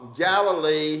from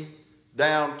Galilee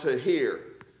down to here,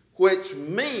 which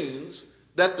means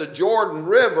that the Jordan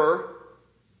River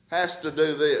has to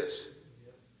do this.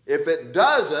 If it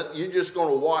doesn't, you're just going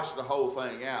to wash the whole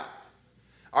thing out.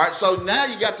 All right, so now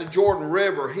you got the Jordan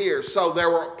River here. So there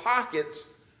were pockets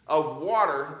of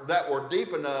water that were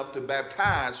deep enough to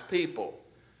baptize people.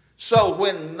 So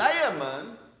when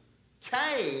Naaman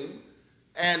came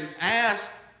and asked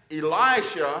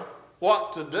Elisha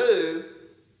what to do,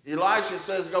 Elisha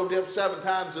says, go dip 7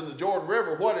 times in the Jordan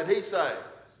River. What did he say?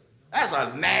 That's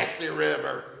a nasty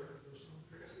river.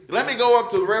 Let me go up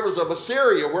to the rivers of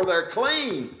Assyria where they're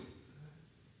clean.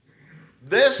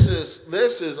 This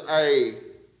is a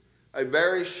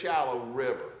very shallow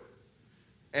river.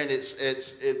 And it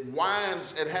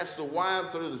has to wind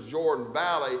through the Jordan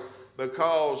Valley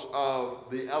because of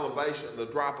the elevation, the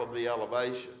drop of the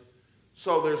elevation.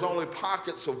 So there's only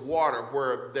pockets of water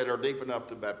that are deep enough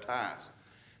to baptize.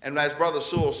 And as Brother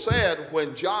Sewell said,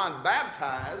 when John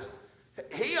baptized,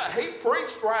 he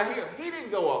preached right here. He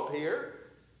didn't go up here.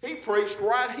 He preached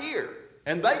right here.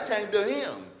 And they came to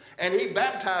him. And he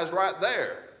baptized right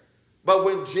there. But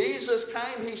when Jesus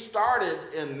came, he started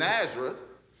in Nazareth.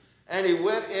 And he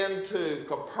went into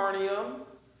Capernaum.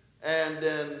 And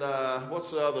then,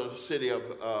 what's the other city of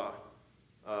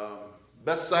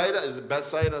Bethsaida? Is it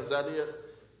Bethsaida? Is that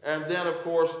it? And then, of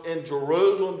course, in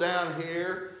Jerusalem down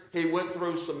here, he went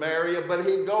through Samaria. But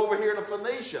he'd go over here to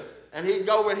Phoenicia. And he'd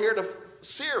go over here to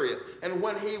Syria. And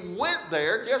when he went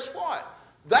there, guess what?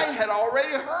 They had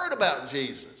already heard about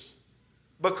Jesus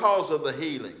because of the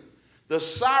healing. The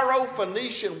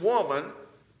Syro-Phoenician woman,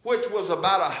 which was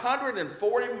about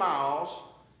 140 miles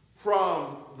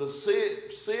from the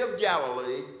Sea of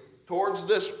Galilee towards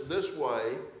this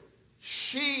way,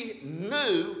 she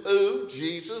knew who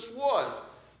Jesus was.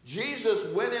 Jesus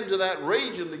went into that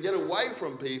region to get away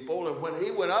from people, and when he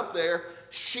went up there,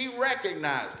 she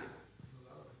recognized him.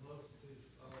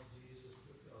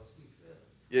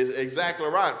 Is exactly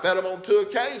right. Fed them on 2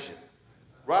 occasions.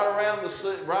 Right around the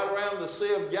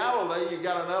Sea of Galilee, you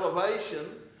got an elevation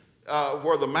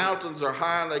where the mountains are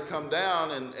high and they come down,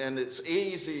 and it's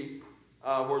easy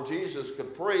where Jesus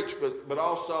could preach. But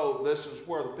also, this is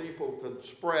where the people could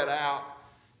spread out,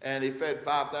 and he fed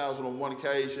 5,000 on one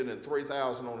occasion and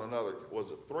 3,000 on another.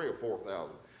 Was it 3,000 or 4,000?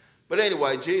 But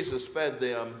anyway, Jesus fed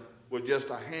them with just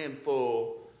a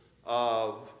handful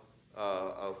of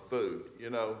food. You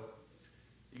know.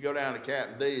 You go down to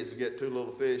Captain D's and get 2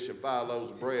 little fish and 5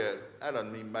 loaves of bread. That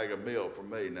doesn't even make a meal for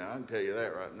me now. I can tell you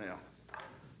that right now.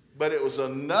 But it was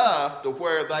enough to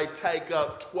where they take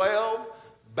up 12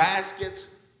 baskets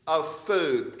of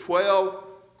food, 12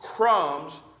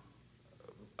 crumbs,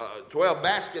 12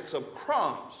 baskets of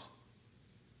crumbs.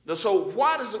 Now, so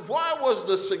why was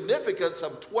the significance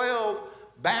of 12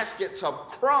 baskets of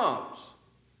crumbs?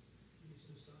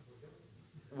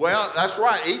 Well, that's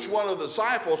right. Each one of the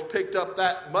disciples picked up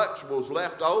that much was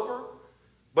left over.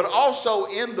 But also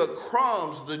in the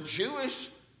crumbs, the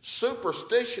Jewish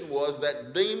superstition was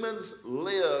that demons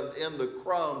lived in the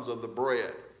crumbs of the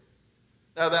bread.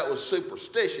 Now that was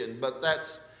superstition, but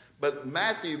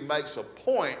Matthew makes a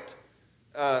point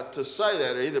to say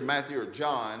that, either Matthew or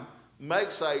John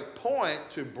makes a point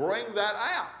to bring that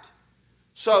out.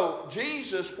 So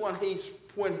Jesus, when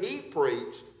he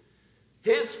preached,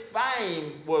 his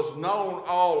fame was known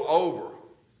all over.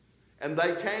 And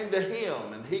they came to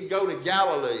him, and he'd go to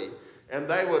Galilee, and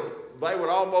they would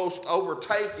almost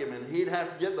overtake him, and he'd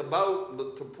have to get in the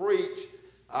boat to preach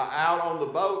out on the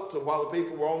boat while the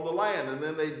people were on the land. And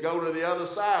then they'd go to the other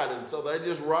side, and so they'd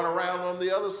just run around on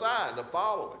the other side to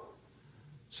follow him.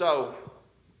 So,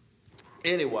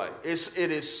 anyway, it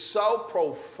is so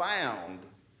profound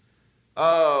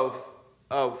of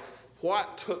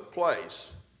what took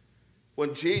place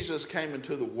when Jesus came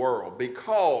into the world,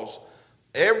 because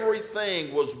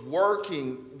everything was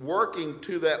working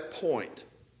to that point.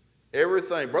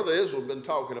 Everything. Brother Israel's been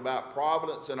talking about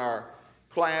providence in our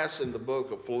class in the book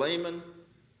of Philemon.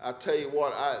 I tell you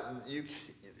what, it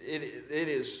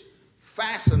is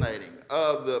fascinating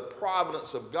of the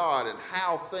providence of God and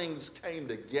how things came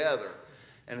together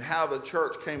and how the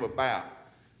church came about.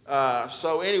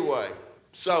 So anyway,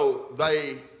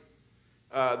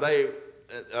 they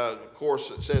of course,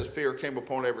 it says fear came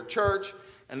upon every church,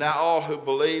 and now all who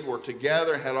believed were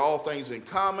together and had all things in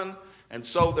common, and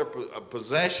sold their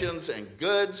possessions and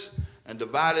goods, and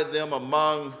divided them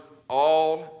among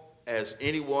all as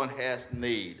anyone has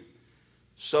need.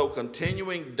 So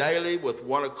continuing daily with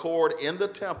one accord in the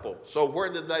temple. So where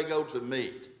did they go to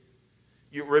meet?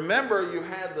 You remember you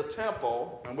had the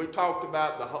temple, and we talked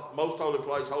about the most holy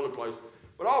place,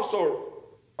 but also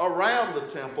around the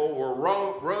temple were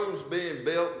rooms being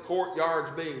built, courtyards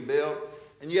being built,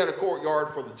 And you had a courtyard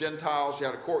for the Gentiles, you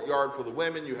had a courtyard for the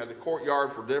women, you had a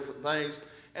courtyard for different things.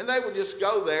 And they would just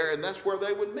go there, and that's where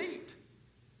they would meet.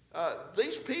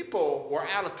 These people were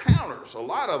out-of-towners. A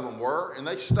lot of them were, and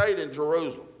they stayed in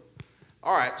Jerusalem.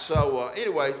 All right, so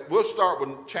anyway, we'll start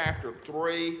with chapter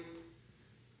 3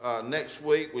 next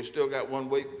week. We still got 1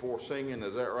 week before singing,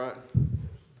 is that right?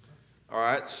 All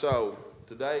right, so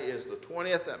today is the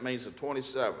 20th. That means the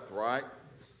 27th, right?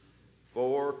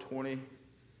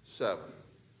 4/27.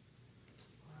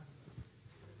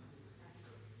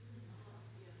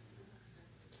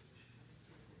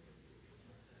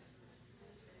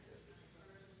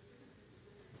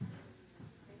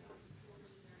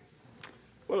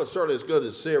 Well, it certainly is good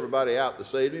to see everybody out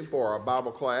this evening for our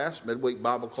Bible class, midweek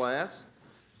Bible class.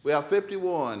 We have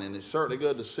 51, and it's certainly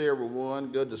good to see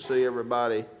everyone. Good to see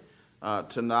everybody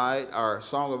tonight. Our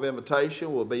song of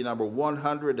invitation will be number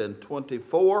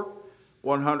 124.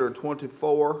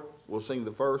 124. We'll sing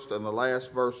the first and the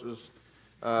last verses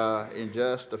in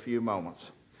just a few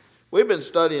moments. We've been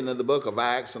studying in the book of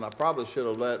Acts, and I probably should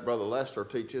have let Brother Lester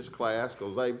teach his class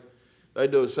because they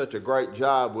do such a great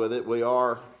job with it. We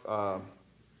are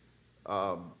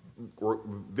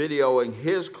videoing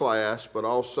his class, but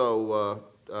also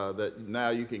that now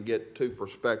you can get two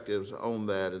perspectives on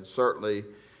that. And certainly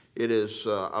it is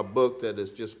a book that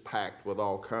is just packed with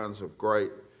all kinds of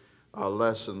great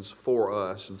lessons for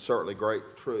us, and certainly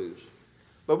great truths.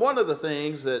 But one of the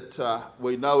things that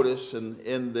we notice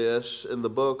in the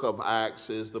book of Acts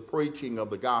is the preaching of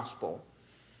the gospel.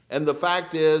 And the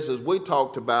fact is, as we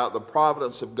talked about the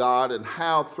providence of God and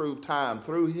how through time,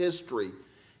 through history,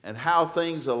 and how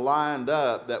things are lined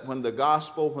up, that when the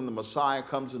gospel, when the Messiah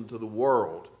comes into the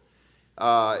world,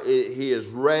 he is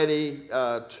ready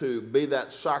to be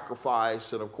that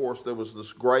sacrifice. And of course, there was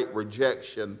this great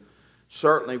rejection,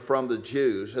 certainly from the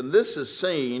Jews. And this is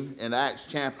seen in Acts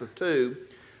chapter 2,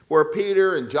 where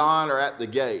Peter and John are at the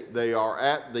gate. They are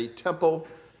at the temple.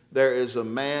 There is a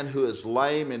man who is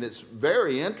lame, and it's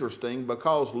very interesting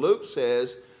because Luke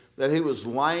says that he was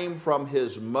lame from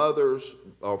his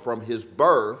from his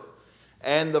birth.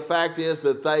 And the fact is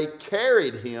that they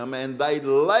carried him and they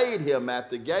laid him at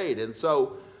the gate. And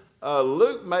so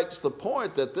Luke makes the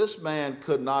point that this man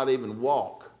could not even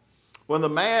walk. When the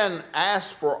man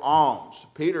asked for alms,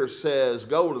 Peter says,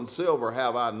 "Gold and silver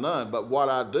have I none, but what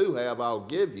I do have I'll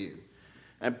give you."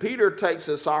 And Peter takes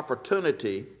this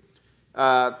opportunity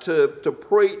to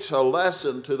preach a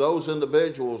lesson to those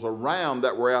individuals around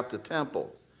that were at the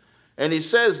temple. And he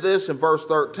says this in verse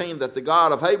 13, that the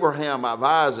God of Abraham, of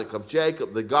Isaac, of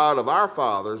Jacob, the God of our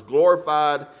fathers,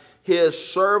 glorified his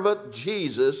servant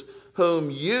Jesus, whom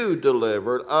you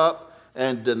delivered up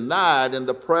and denied in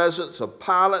the presence of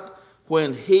Pilate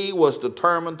when he was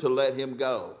determined to let him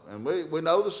go. And we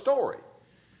know the story,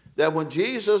 that when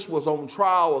Jesus was on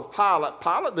trial with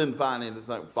Pilate didn't find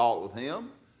anything fault with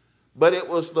him. But it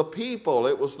was the people,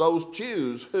 it was those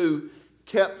Jews who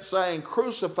kept saying,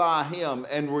 "Crucify him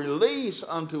and release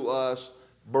unto us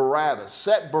Barabbas."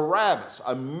 Set Barabbas,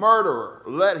 a murderer,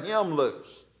 let him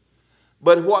loose.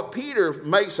 But what Peter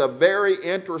makes a very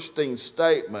interesting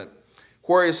statement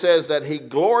where he says that he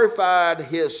glorified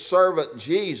his servant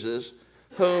Jesus,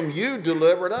 whom you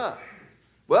delivered up.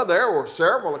 Well, there were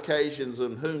several occasions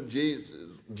in whom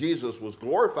Jesus was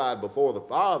glorified before the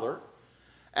Father.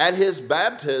 At his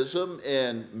baptism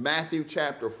in Matthew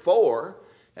chapter 4,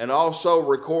 and also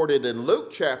recorded in Luke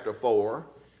chapter 4,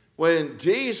 when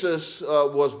Jesus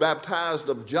was baptized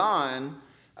of John,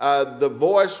 the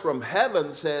voice from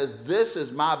heaven says, "This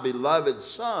is my beloved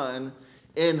Son,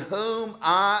 in whom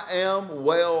I am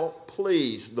well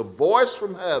pleased." The voice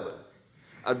from heaven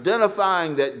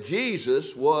identifying that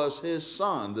Jesus was his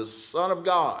Son, the Son of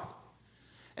God.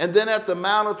 And then at the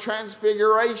Mount of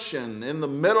Transfiguration, in the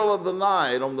middle of the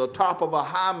night, on the top of a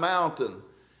high mountain,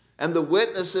 and the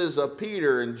witnesses of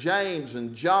Peter and James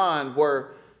and John,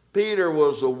 where Peter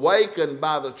was awakened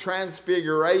by the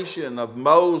transfiguration of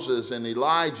Moses and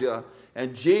Elijah,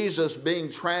 and Jesus being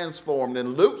transformed.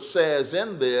 And Luke says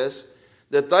in this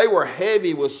that they were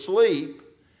heavy with sleep,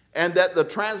 and that the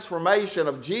transformation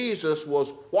of Jesus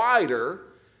was whiter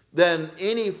than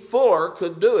any fuller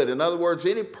could do it. In other words,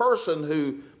 any person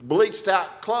who bleached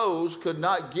out clothes could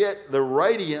not get the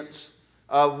radiance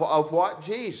of what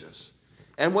Jesus.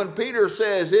 And when Peter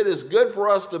says, "It is good for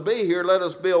us to be here, let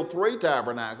us build 3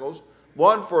 tabernacles,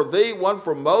 one for thee, one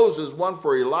for Moses, one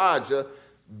for Elijah,"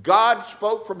 God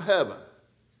spoke from heaven.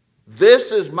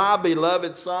 "This is my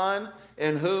beloved Son,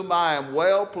 in whom I am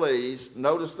well pleased."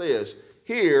 Notice this,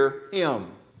 hear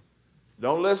him.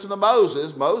 Don't listen to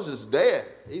Moses. Moses is dead.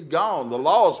 He's gone. The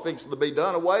law is fixing to be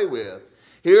done away with.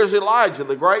 Here's Elijah,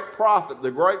 the great prophet,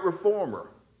 the great reformer.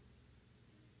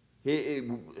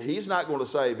 He's not going to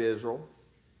save Israel.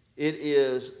 It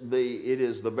is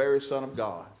the very Son of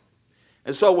God.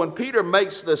 And so when Peter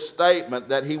makes this statement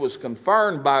that he was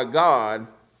confirmed by God,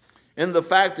 in the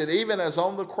fact that even as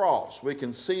on the cross, we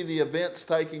can see the events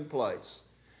taking place.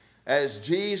 As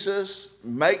Jesus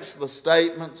makes the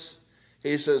statements,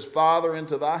 he says, Father,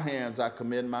 into thy hands I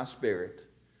commend my spirit.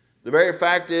 The very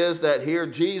fact is that here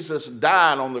Jesus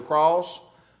died on the cross,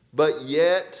 but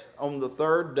yet on the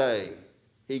third day,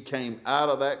 he came out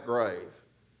of that grave,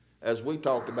 as we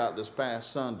talked about this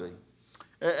past Sunday.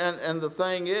 And the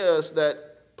thing is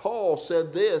that Paul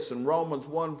said this in Romans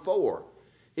 1:4.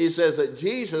 He says that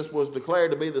Jesus was declared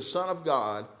to be the Son of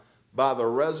God by the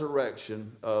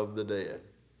resurrection of the dead.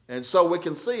 And so we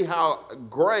can see how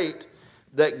great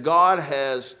that God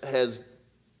has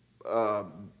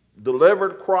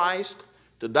delivered Christ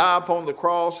to die upon the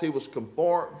cross. He was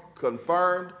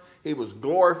confirmed. He was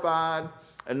glorified.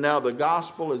 And now the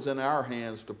gospel is in our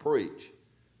hands to preach.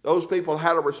 Those people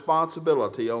had a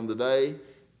responsibility on the day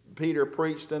Peter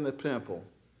preached in the temple.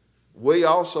 We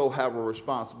also have a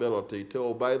responsibility to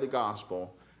obey the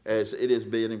gospel as it is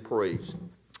being preached.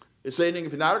 This evening,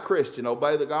 if you're not a Christian,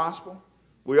 obey the gospel.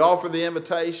 We offer the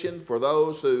invitation for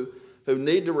those who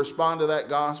need to respond to that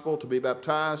gospel, to be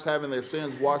baptized, having their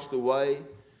sins washed away.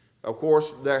 Of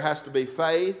course, there has to be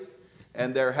faith,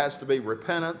 and there has to be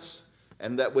repentance,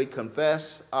 and that we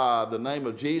confess the name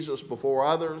of Jesus before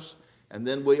others, and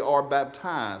then we are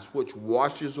baptized, which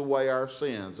washes away our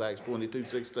sins, Acts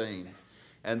 22:16.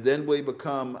 And then we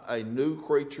become a new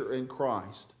creature in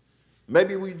Christ.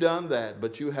 Maybe we've done that,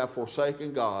 but you have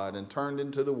forsaken God and turned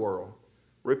into the world.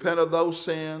 Repent of those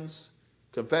sins.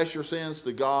 Confess your sins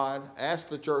to God. Ask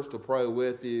the church to pray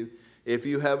with you. If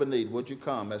you have a need, would you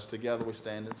come as together we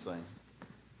stand and sing?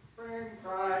 Bring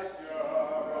Christ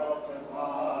your broken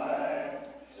life,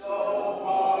 so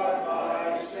marred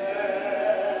by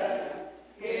sin,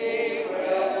 he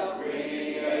will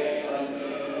create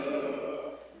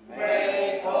anew,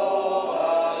 make whole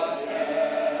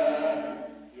again.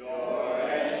 Your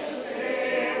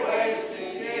empty,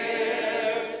 wasting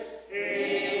years, he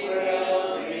will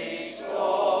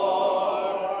restore,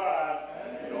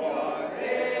 and your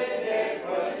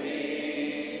iniquities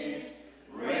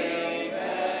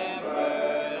remembered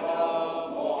no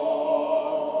more.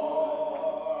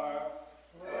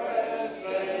 Blessed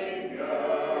Savior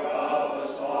of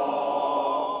the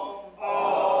soul,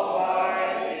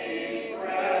 Almighty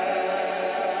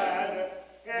Friend,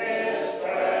 His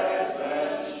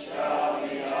presence shall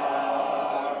be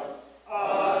ours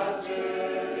unto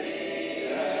the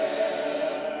end.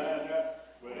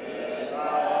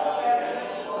 Without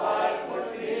Him life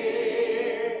would be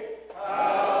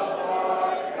how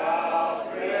dark, how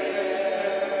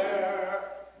drear,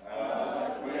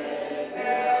 but with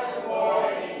Him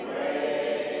morning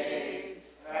grace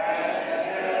and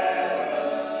heaven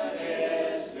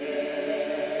is there.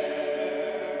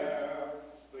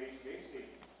 Please be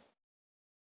seated.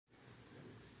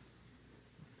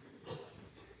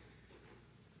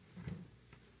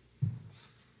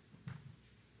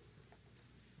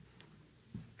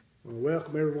 Well,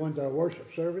 welcome everyone to our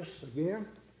worship service again.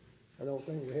 I don't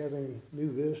think we have any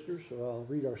new visitors, so I'll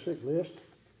read our sick list.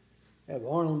 I have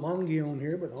Arnold Monge on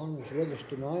here, but Arnold's with us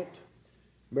tonight.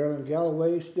 Marilyn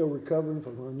Galloway still recovering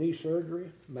from her knee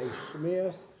surgery. May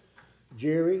Smith,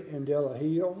 Jerry and Della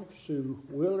Hill, Sue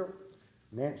Wheeler,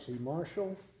 Nancy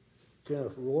Marshall,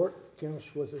 Kenneth Rourke.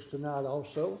 Kenneth's with us tonight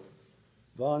also.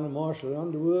 Vaughn and Marshall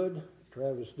Underwood,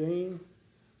 Travis Dean,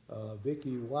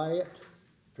 Vicki Wyatt.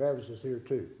 Travis is here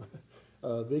too.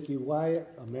 Vicki Wyatt,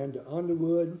 Amanda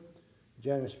Underwood,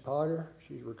 Janice Potter.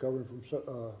 She's recovering from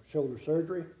shoulder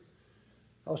surgery.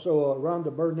 Also, Rhonda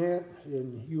Burnett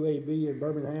in UAB in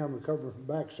Birmingham, recovering from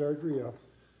back surgery.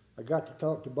 I got to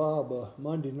talk to Bob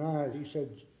Monday night. He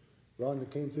said Rhonda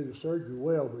came through the surgery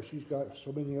well, but she's got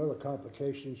so many other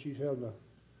complications. She's having a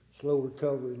slow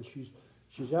recovery, and she's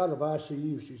out of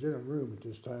ICU. She's in a room at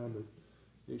this time,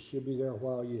 but she'll be there a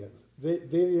while yet.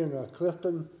 Vivian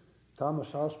Clifton,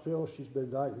 Thomas Hospital. She's been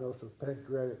diagnosed with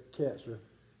pancreatic cancer,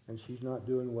 and she's not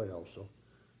doing well. So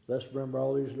let's remember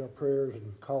all these in our prayers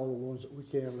and call the ones that we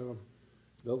can, let them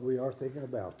know we are thinking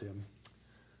about them.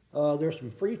 There's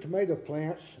some free tomato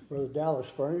plants Brother Dallas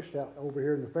furnished out over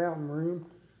here in the fountain room.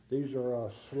 These are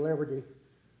a celebrity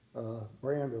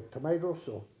brand of tomatoes,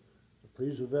 so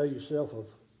please avail yourself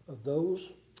of those.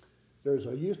 There's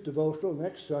a youth devotional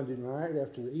next Sunday night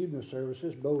after the evening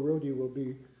services. Bo Rody will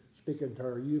be speaking to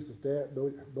our youth at that.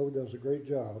 Bo does a great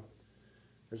job.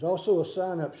 There's also a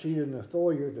sign-up sheet in the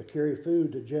foyer to carry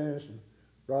food to Janice and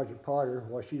Roger Potter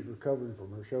while she's recovering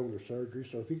from her shoulder surgery.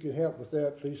 So if you could help with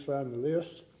that, please find the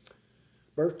list.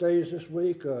 Birthdays this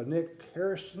week, Nick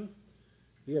Harrison.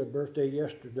 He had a birthday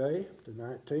yesterday, the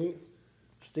 19th.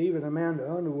 Steve and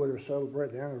Amanda Underwood are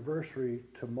celebrating the anniversary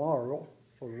tomorrow,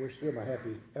 so we wish them a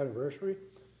happy anniversary.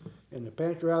 And the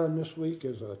pantry item this week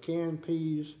is canned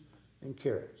peas and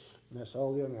carrots. And that's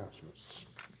all the announcements.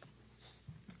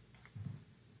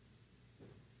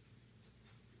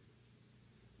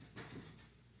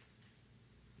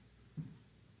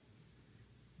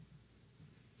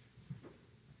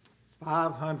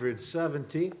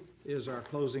 "570 is our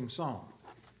closing song.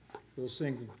 We'll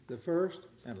sing the first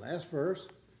and last verse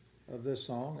of this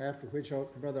song, after which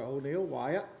Brother O'Neill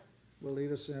Wyatt will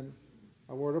lead us in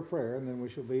a word of prayer, and then we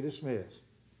shall be dismissed.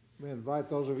 We invite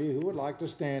those of you who would like to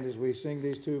stand as we sing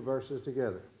these two verses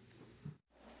together.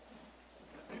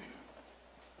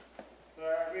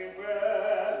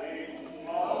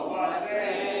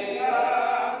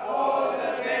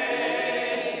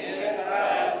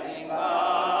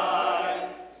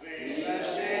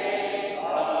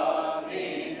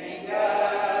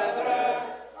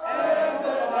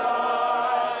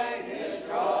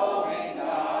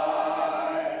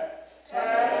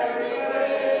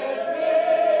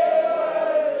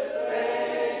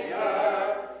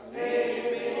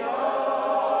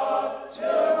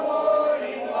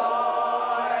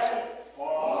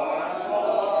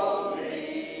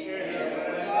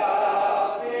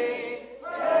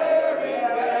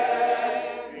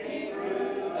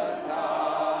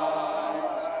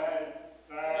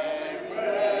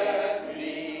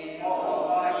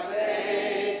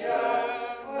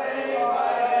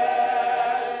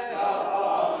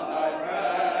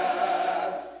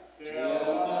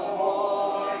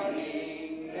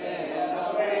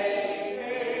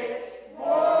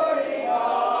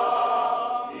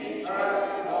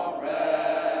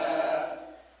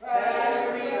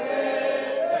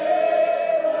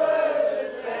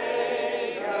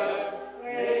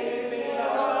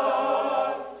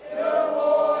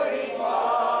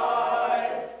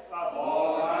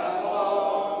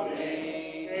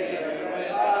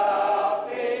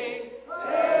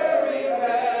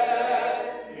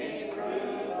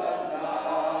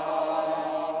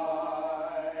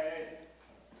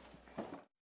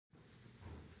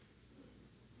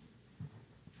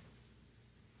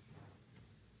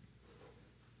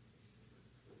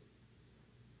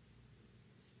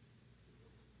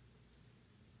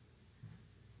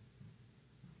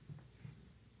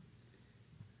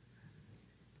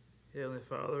 Heavenly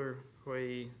Father,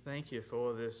 we thank you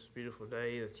for this beautiful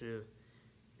day that you've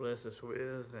blessed us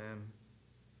with, and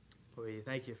we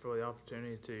thank you for the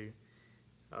opportunity to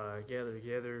gather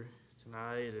together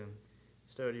tonight and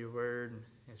study your word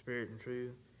in spirit and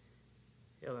truth.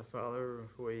 Heavenly Father,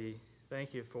 we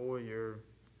thank you for your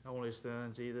only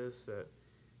Son, Jesus, that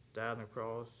died on the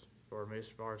cross for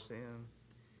remission of our sin.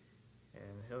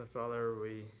 And Heavenly Father,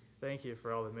 we thank you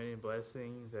for all the many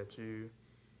blessings that you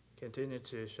continue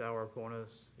to shower upon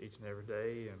us each and every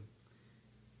day. And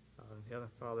Heavenly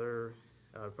Father,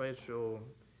 I pray that you'll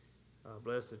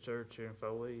bless the church here in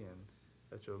Foley, and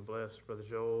that you'll bless Brother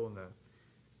Joel and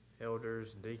the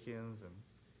elders and deacons, and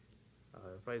I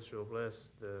pray that you'll bless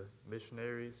the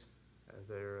missionaries as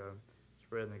they're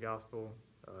spreading the gospel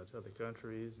to other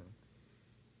countries. And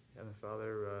Heavenly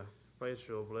Father, pray that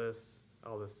you'll bless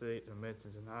all the sick that are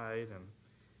mentioned tonight,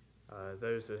 and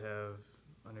those that have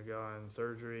undergone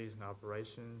surgeries and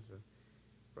operations. And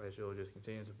pray that you'll just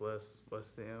continue to bless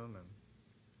them.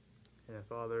 And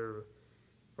Father,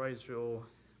 pray that you'll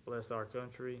bless our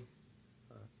country.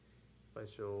 Pray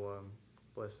that you'll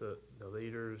bless the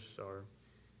leaders,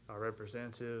 our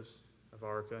representatives of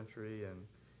our country, and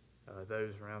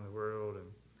those around the world.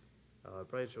 And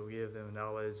pray that you'll give them the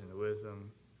knowledge and the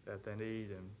wisdom that they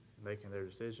need in making their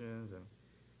decisions.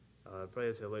 And pray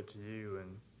that they'll look to you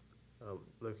and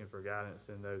looking for guidance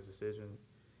in those decisions.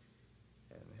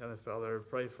 And Heavenly Father,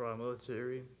 pray for our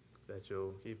military, that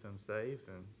you'll keep them safe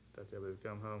and that they will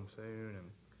come home soon.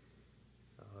 And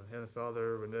Heavenly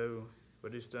Father, we know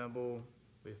we do stumble,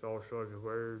 we fall short of your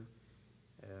word,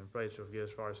 and pray that you'll forgive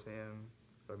us for our sin,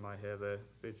 so we might have a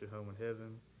future home in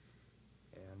heaven.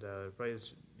 And pray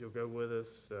that you'll go with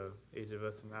us, each of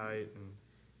us tonight, and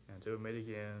until we meet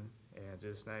again. In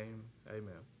Jesus' name,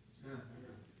 amen.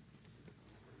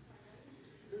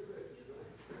 Good.